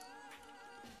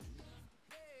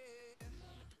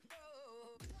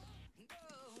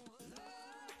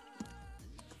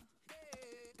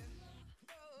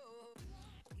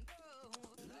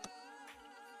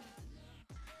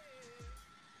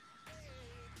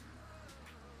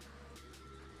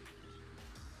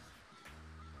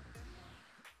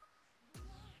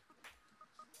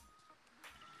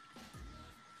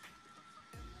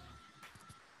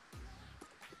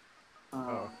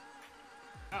 Oh.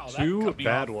 Ow, that Two cut me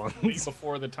bad off ones. way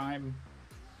before the time.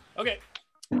 Okay.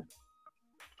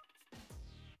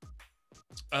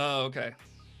 Oh, okay.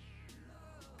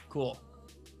 Cool.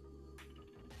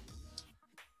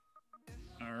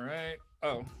 All right.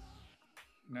 Oh.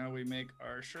 Now we make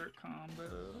our shirt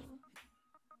combo.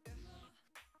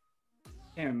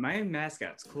 Damn, my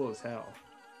mascot's cool as hell.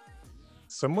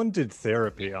 Someone did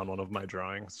therapy on one of my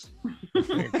drawings.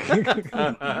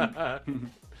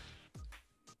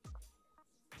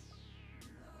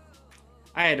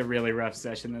 I had a really rough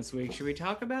session this week. Should we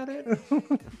talk about it?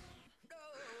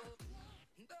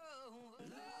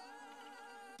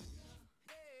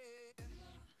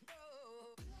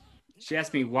 She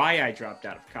asked me why I dropped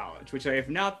out of college, which I have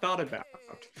not thought about.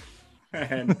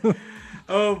 And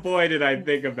oh boy, did I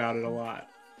think about it a lot.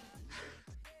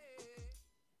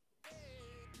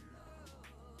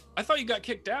 I thought you got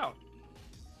kicked out.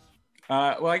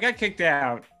 Well, I got kicked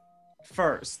out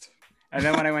first, and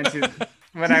then when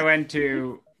I went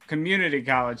to community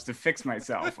college to fix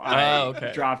myself,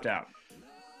 I dropped out.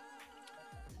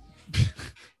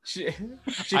 She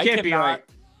can't be like,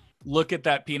 look at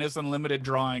that Penis Unlimited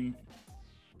drawing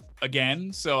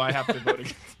again, so I have to vote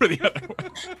for the other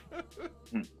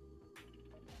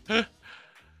one.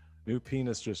 New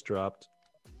penis just dropped.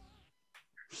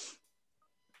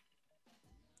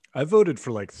 I voted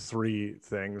for like 3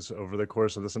 things over the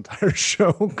course of this entire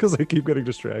show because I keep getting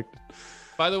distracted.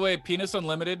 By the way, Penis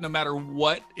Unlimited, no matter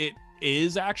what it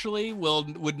is actually,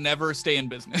 would never stay in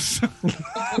business.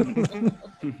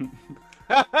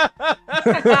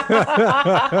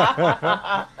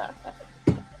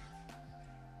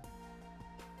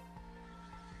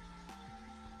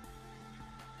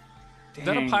 Is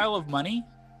that a pile of money?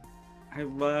 I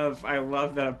love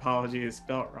that apology is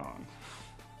spelt wrong.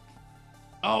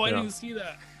 Oh, I didn't see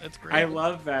that. That's great. I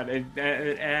love that. It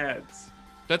adds.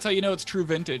 That's how you know it's true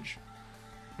vintage.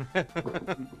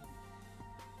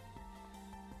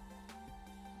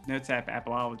 Notes app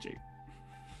apology.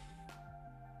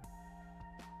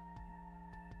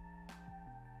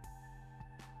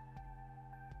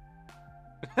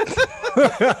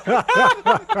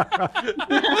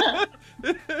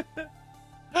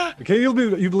 Okay, you've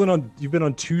been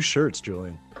on 2 shirts,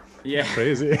 Julian. Yeah,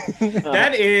 crazy.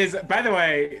 That is, by the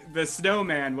way, the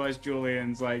snowman was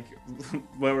Julian's like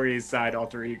Lower East Side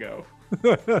alter ego.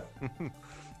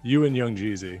 You and Young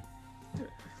Jeezy.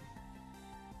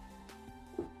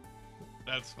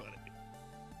 That's funny.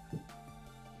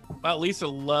 Wow, Lisa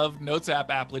loved Notes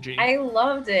app apology. I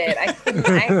loved it. I couldn't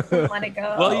let it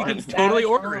go. Well, you can totally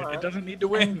order it. It doesn't need to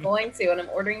win. I'm going to, and I'm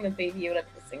ordering the Baby Yoda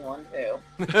kissing one too.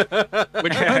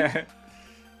 Which one?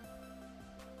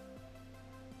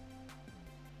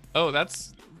 Oh,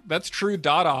 that's true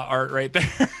Dada art right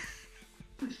there.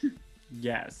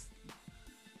 Yes.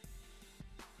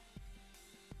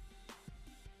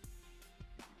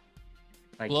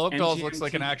 Like Blow Up Dolls MGMT. looks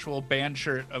like an actual band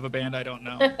shirt of a band I don't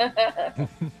know.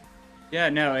 Yeah,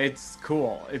 no, it's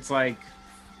cool. It's like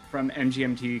from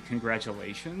MGMT,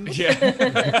 congratulations.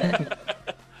 Yeah.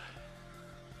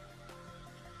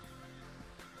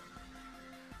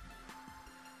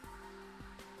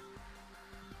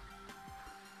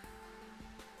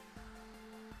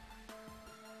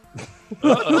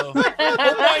 Uh-oh. Oh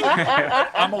my God.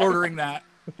 I'm ordering that.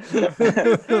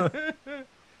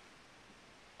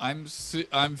 I'm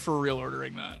for real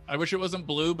ordering that. I wish it wasn't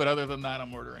blue, but other than that,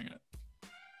 I'm ordering it.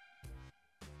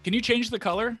 Can you change the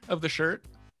color of the shirt?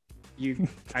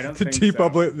 I don't The think so.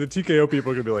 the TKO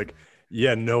people are gonna be like,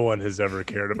 yeah, no one has ever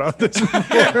cared about this before.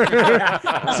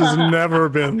 This has never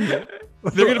been. They're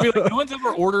gonna be like, no one's ever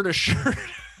ordered a shirt.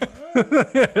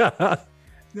 Yeah.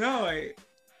 No,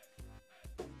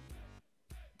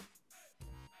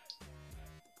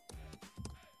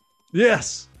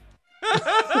 Yes. Oh,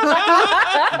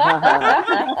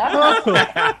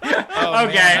 man,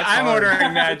 okay, that's I'm hard.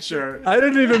 ordering that shirt. I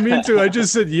didn't even mean to. I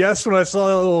just said yes when I saw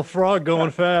that little frog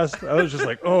going fast. I was just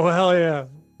like, oh, hell yeah.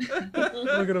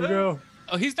 Look at him go.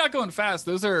 Oh, he's not going fast.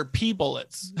 Those are pea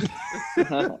bullets. Baby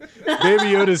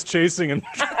Yoda's chasing him,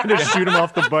 trying to shoot him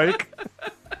off the bike.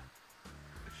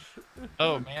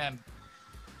 Oh man,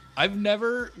 I've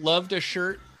never loved a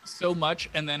shirt so much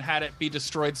and then had it be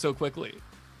destroyed so quickly.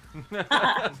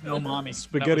 No mommy.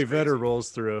 Spaghetti That was Vetter rolls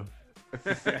through.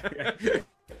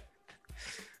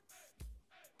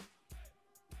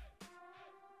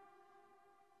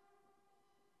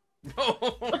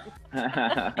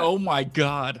 Oh my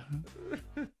god.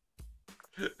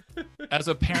 As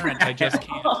a parent, I just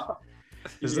can't.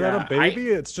 Is that a baby?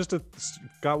 It's just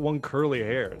got one curly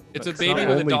hair. It's a It's baby not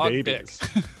with a only dog babies.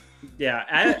 dick. Yeah,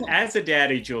 as a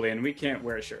daddy, Julian, we can't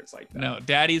wear shirts like that. No,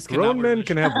 daddies cannot Grown wear men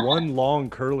can have one long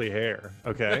curly hair.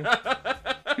 Okay.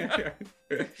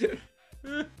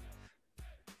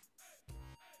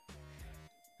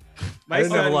 My I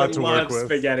didn't have a son lot would to work love with.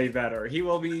 spaghetti better. He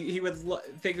would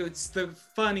think it's the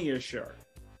funniest shirt.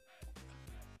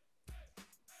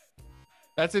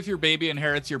 That's if your baby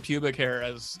inherits your pubic hair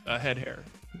as a head hair.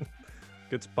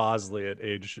 Gets Bosley at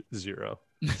age 0.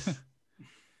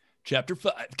 Chapter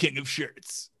 5, King of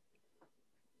Shirts.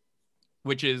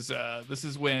 Which is, this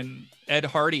is when Ed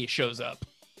Hardy shows up.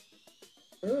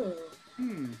 Ooh.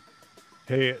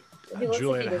 Hey, He looks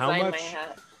Julian, like he how designed much? my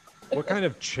hat. What kind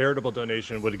of charitable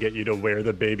donation would get you to wear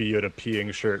the Baby Yoda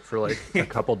peeing shirt for like a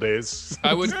couple days?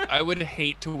 I would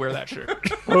hate to wear that shirt.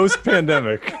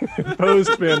 Post-pandemic.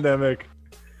 Post-pandemic.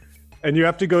 And you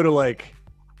have to go to like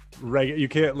you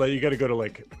can't you got to go to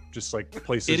like just like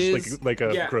places It is- like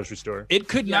a yeah. grocery store. It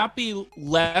could not be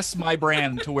less my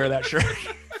brand to wear that shirt.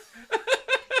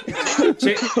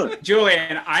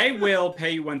 Julian, I will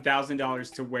pay you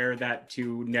 $1,000 to wear that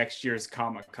to next year's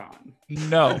Comic-Con.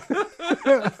 No.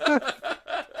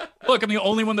 Look, I'm the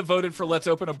only one that voted for Let's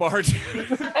Open a Bar.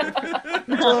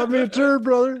 Draw me a turd,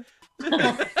 brother.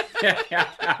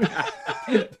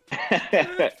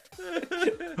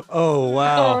 Oh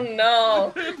wow. Oh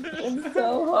no, it's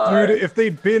so hard. Dude, if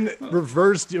they'd been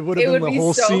reversed, it would have It been would the be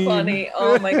whole so scene. funny.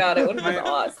 Oh my god, it would have been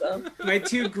awesome. My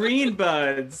two green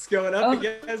buds going up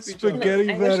against each other.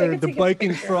 Spaghetti I wish I Vetter, could the take a biking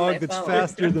picture on frog my that's phone.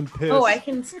 faster than piss. Oh, I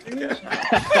can screenshot.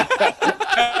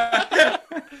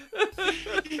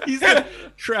 He's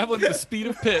traveling at the speed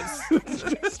of piss.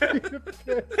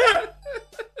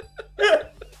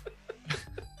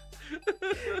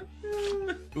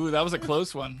 Ooh, that was a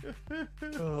close one.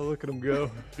 Oh, look at him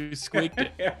go. He squeaked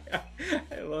it.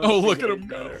 I love Oh, look at spaghetti him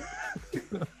go.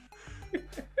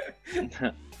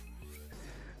 better.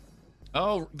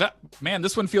 Oh, that man,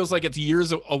 this one feels like it's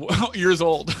years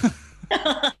old.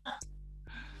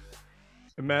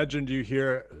 Imagine you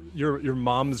hear your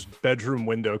mom's bedroom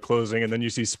window closing and then you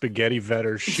see Spaghetti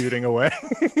Vetter shooting away.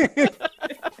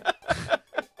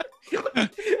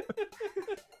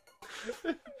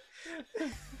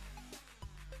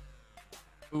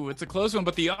 Ooh, it's a close one,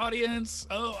 but the audience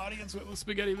went with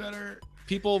Spaghetti Vetter.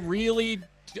 People really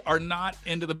are not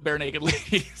into the bare naked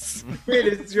ladies. Wait,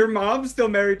 is your mom still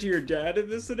married to your dad in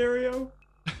this scenario?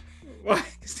 Why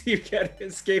is he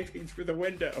escaping through the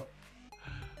window?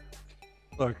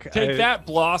 Look, Take that,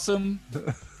 Blossom.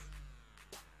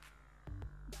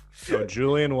 So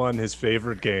Julian won his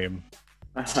favorite game.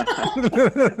 Wow,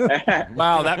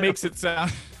 that makes it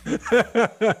sound.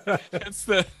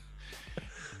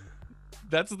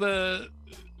 That's the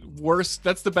worst.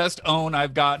 That's the best own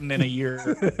I've gotten in a year.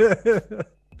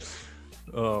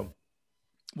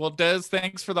 Well, Des,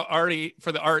 thanks for the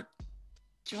art.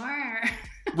 Sure.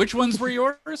 Which ones were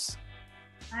yours?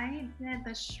 I did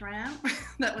the shrimp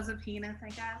that was a penis, I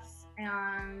guess,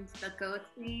 and the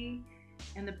goatsy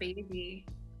and the baby.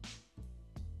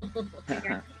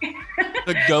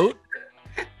 The goat?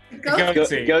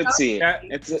 Goatsy. Goatsy.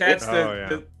 That's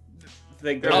Oh,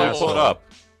 the Oh, Pull it up.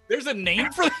 There's a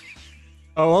name for that?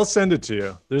 Oh, I'll send it to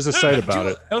you. There's a site about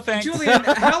it. No thanks. Julian,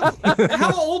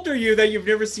 how old are you that you've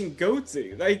never seen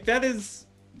Goatsy? Like that's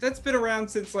been around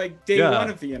since like day one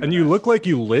of the internet. And you look like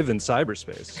you live in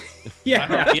cyberspace.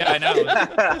 Yeah. Yeah, I know.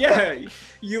 Yeah,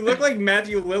 you look like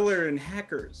Matthew Lillard in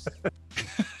Hackers.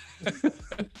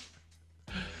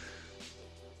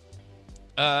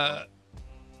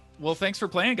 Well, thanks for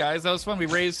playing, guys. That was fun. We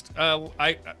raised.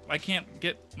 I can't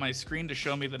get my screen to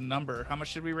show me the number. How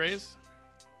much did we raise?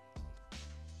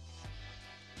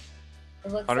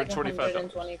 It looks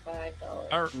 $125. like $125.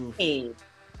 Our, Hey.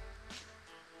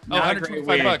 Oh,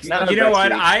 $125. You know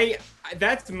what?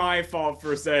 That's my fault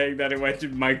for saying that it went to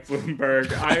Mike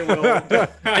Bloomberg. I will.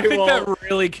 I think that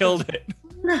really killed it.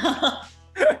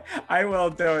 I will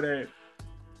donate.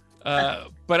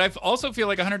 But I also feel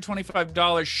like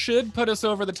 $125 should put us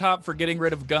over the top for getting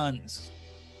rid of guns.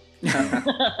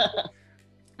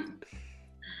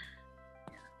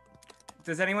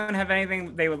 Does anyone have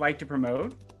anything they would like to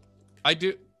promote? I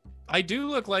do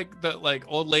look like the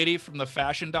old lady from the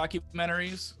fashion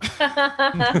documentaries.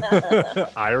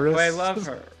 Iris. Oh, I love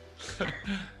her.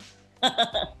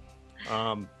 I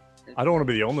don't want to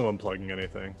be the only one plugging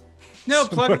anything. No,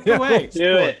 plug it away.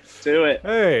 Do it.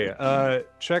 Hey,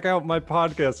 check out my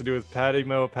podcast to do with Patty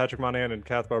Mo, Patrick Monahan, and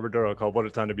Kath Barbadoro called What a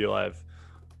Time to Be Alive.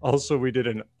 Also,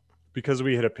 because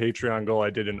we hit a Patreon goal, I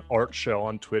did an art show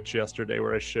on Twitch yesterday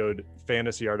where I showed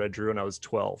fantasy art I drew when I was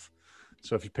 12.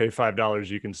 So if you pay $5,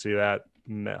 you can see that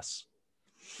mess.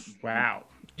 Wow.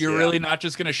 You're really not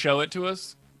just going to show it to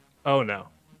us? Oh, no.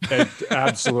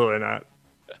 Absolutely not.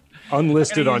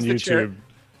 Unlisted on YouTube.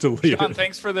 Delete Sean, it.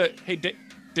 thanks for the... Hey,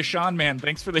 Deshaun, man,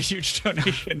 thanks for the huge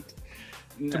donation.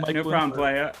 No problem,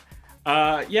 Playa.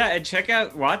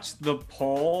 And watch The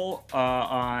Poll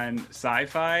on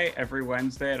Sci-Fi every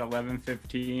Wednesday at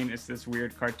 11:15. It's this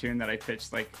weird cartoon that I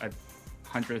pitched like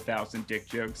 100,000 dick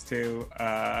jokes to,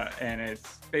 and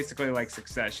it's basically like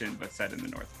Succession but set in the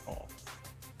North Pole.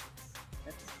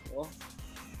 That's cool.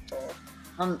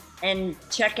 And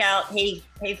check out, hey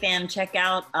fam, check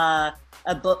out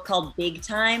a book called Big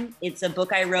Time. It's a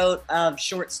book I wrote of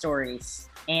short stories,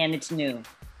 and it's new.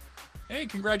 Hey,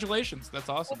 congratulations. That's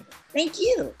awesome. Thank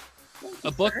you.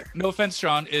 A book, no offense,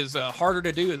 Sean, is harder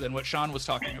to do than what Sean was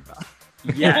talking about.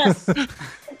 Yes.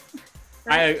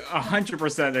 I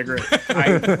 100% agree.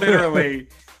 I literally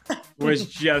was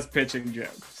just pitching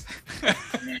jokes.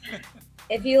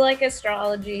 If you like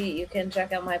astrology, you can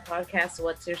check out my podcast,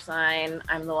 What's Your Sign?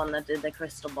 I'm the one that did the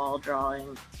crystal ball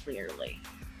drawing clearly.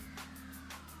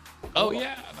 Oh,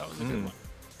 yeah. That was a good one.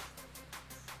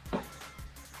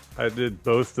 I did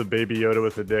both the Baby Yoda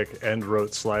with a dick and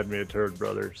wrote Slide Me a Turd,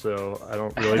 Brother. So I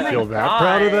don't really feel that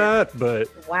proud of that, but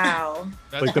wow.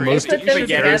 That's like the crazy. most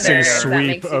embarrassing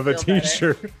sweep of a feel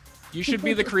t-shirt. You should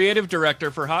be the creative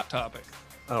director for Hot Topic.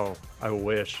 Oh, I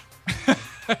wish.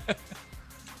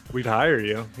 We'd hire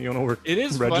you. You want to work? It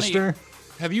is register? funny.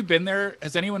 Have you been there?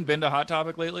 Has anyone been to Hot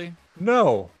Topic lately?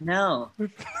 No. No. Why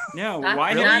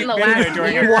Not have in you the been there last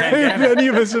during year. a Why have pandemic? any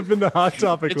of us have been to Hot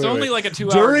Topic? It's lately? only like a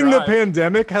 2-hour During drive. the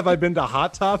pandemic, have I been to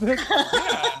Hot Topic?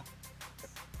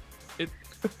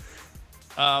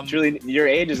 Yeah. Julian, your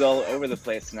age is all over the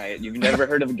place tonight. You've never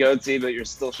heard of Goatsy, but you're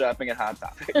still shopping at Hot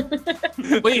Topic.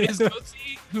 Wait, is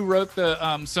Desi who wrote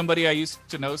the Somebody I Used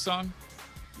to Know song?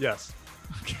 Yes.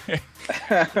 Okay.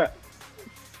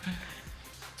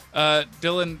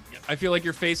 Dylan, I feel like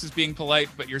your face is being polite,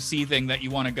 but you're seething that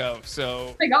you want to go. So.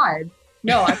 Oh my God.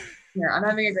 No, I'm here. I'm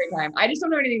having a great time. I just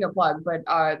don't have anything to plug, but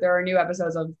there are new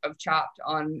episodes of Chopped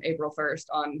on April 1st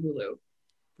on Hulu.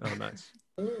 Oh, nice.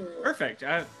 Perfect.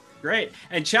 Great.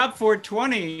 And Chop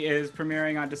 420 is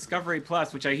premiering on Discovery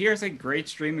Plus, which I hear is a great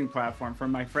streaming platform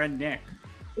from my friend Nick.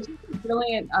 It's a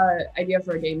brilliant idea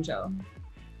for a game show.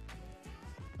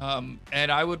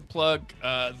 And I would plug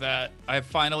that I've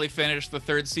finally finished the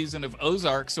 3rd season of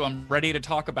Ozark, so I'm ready to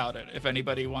talk about it if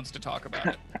anybody wants to talk about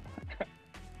it.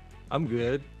 I'm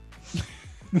good.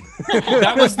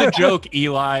 That was the joke,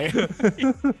 Eli.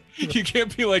 You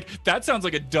can't be like, that sounds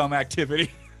like a dumb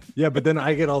activity. Yeah, but then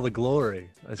I get all the glory.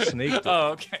 I snaked it.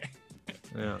 Oh, okay.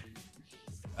 Yeah.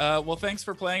 Well, thanks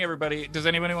for playing, everybody. Does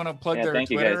anybody want to plug their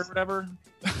thank you, Twitter or guys. whatever?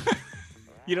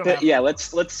 You don't have Yeah,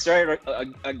 let's start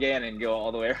again and go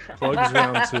all the way around. Plugs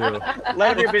round 2.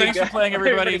 Let everybody Thanks go. for playing,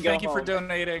 everybody. Everybody go Thank you for home.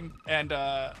 donating. And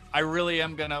I really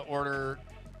am going to order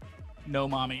No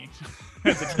Mommy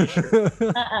as a t-shirt.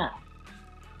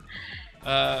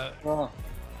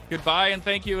 Goodbye and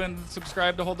thank you, and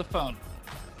subscribe to Hold the Phone.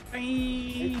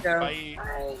 Bye.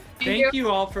 Bye. Thank you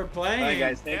all for playing. Bye,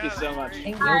 guys. Thank you so much.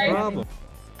 No problem.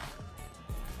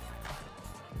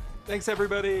 Thanks,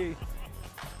 everybody.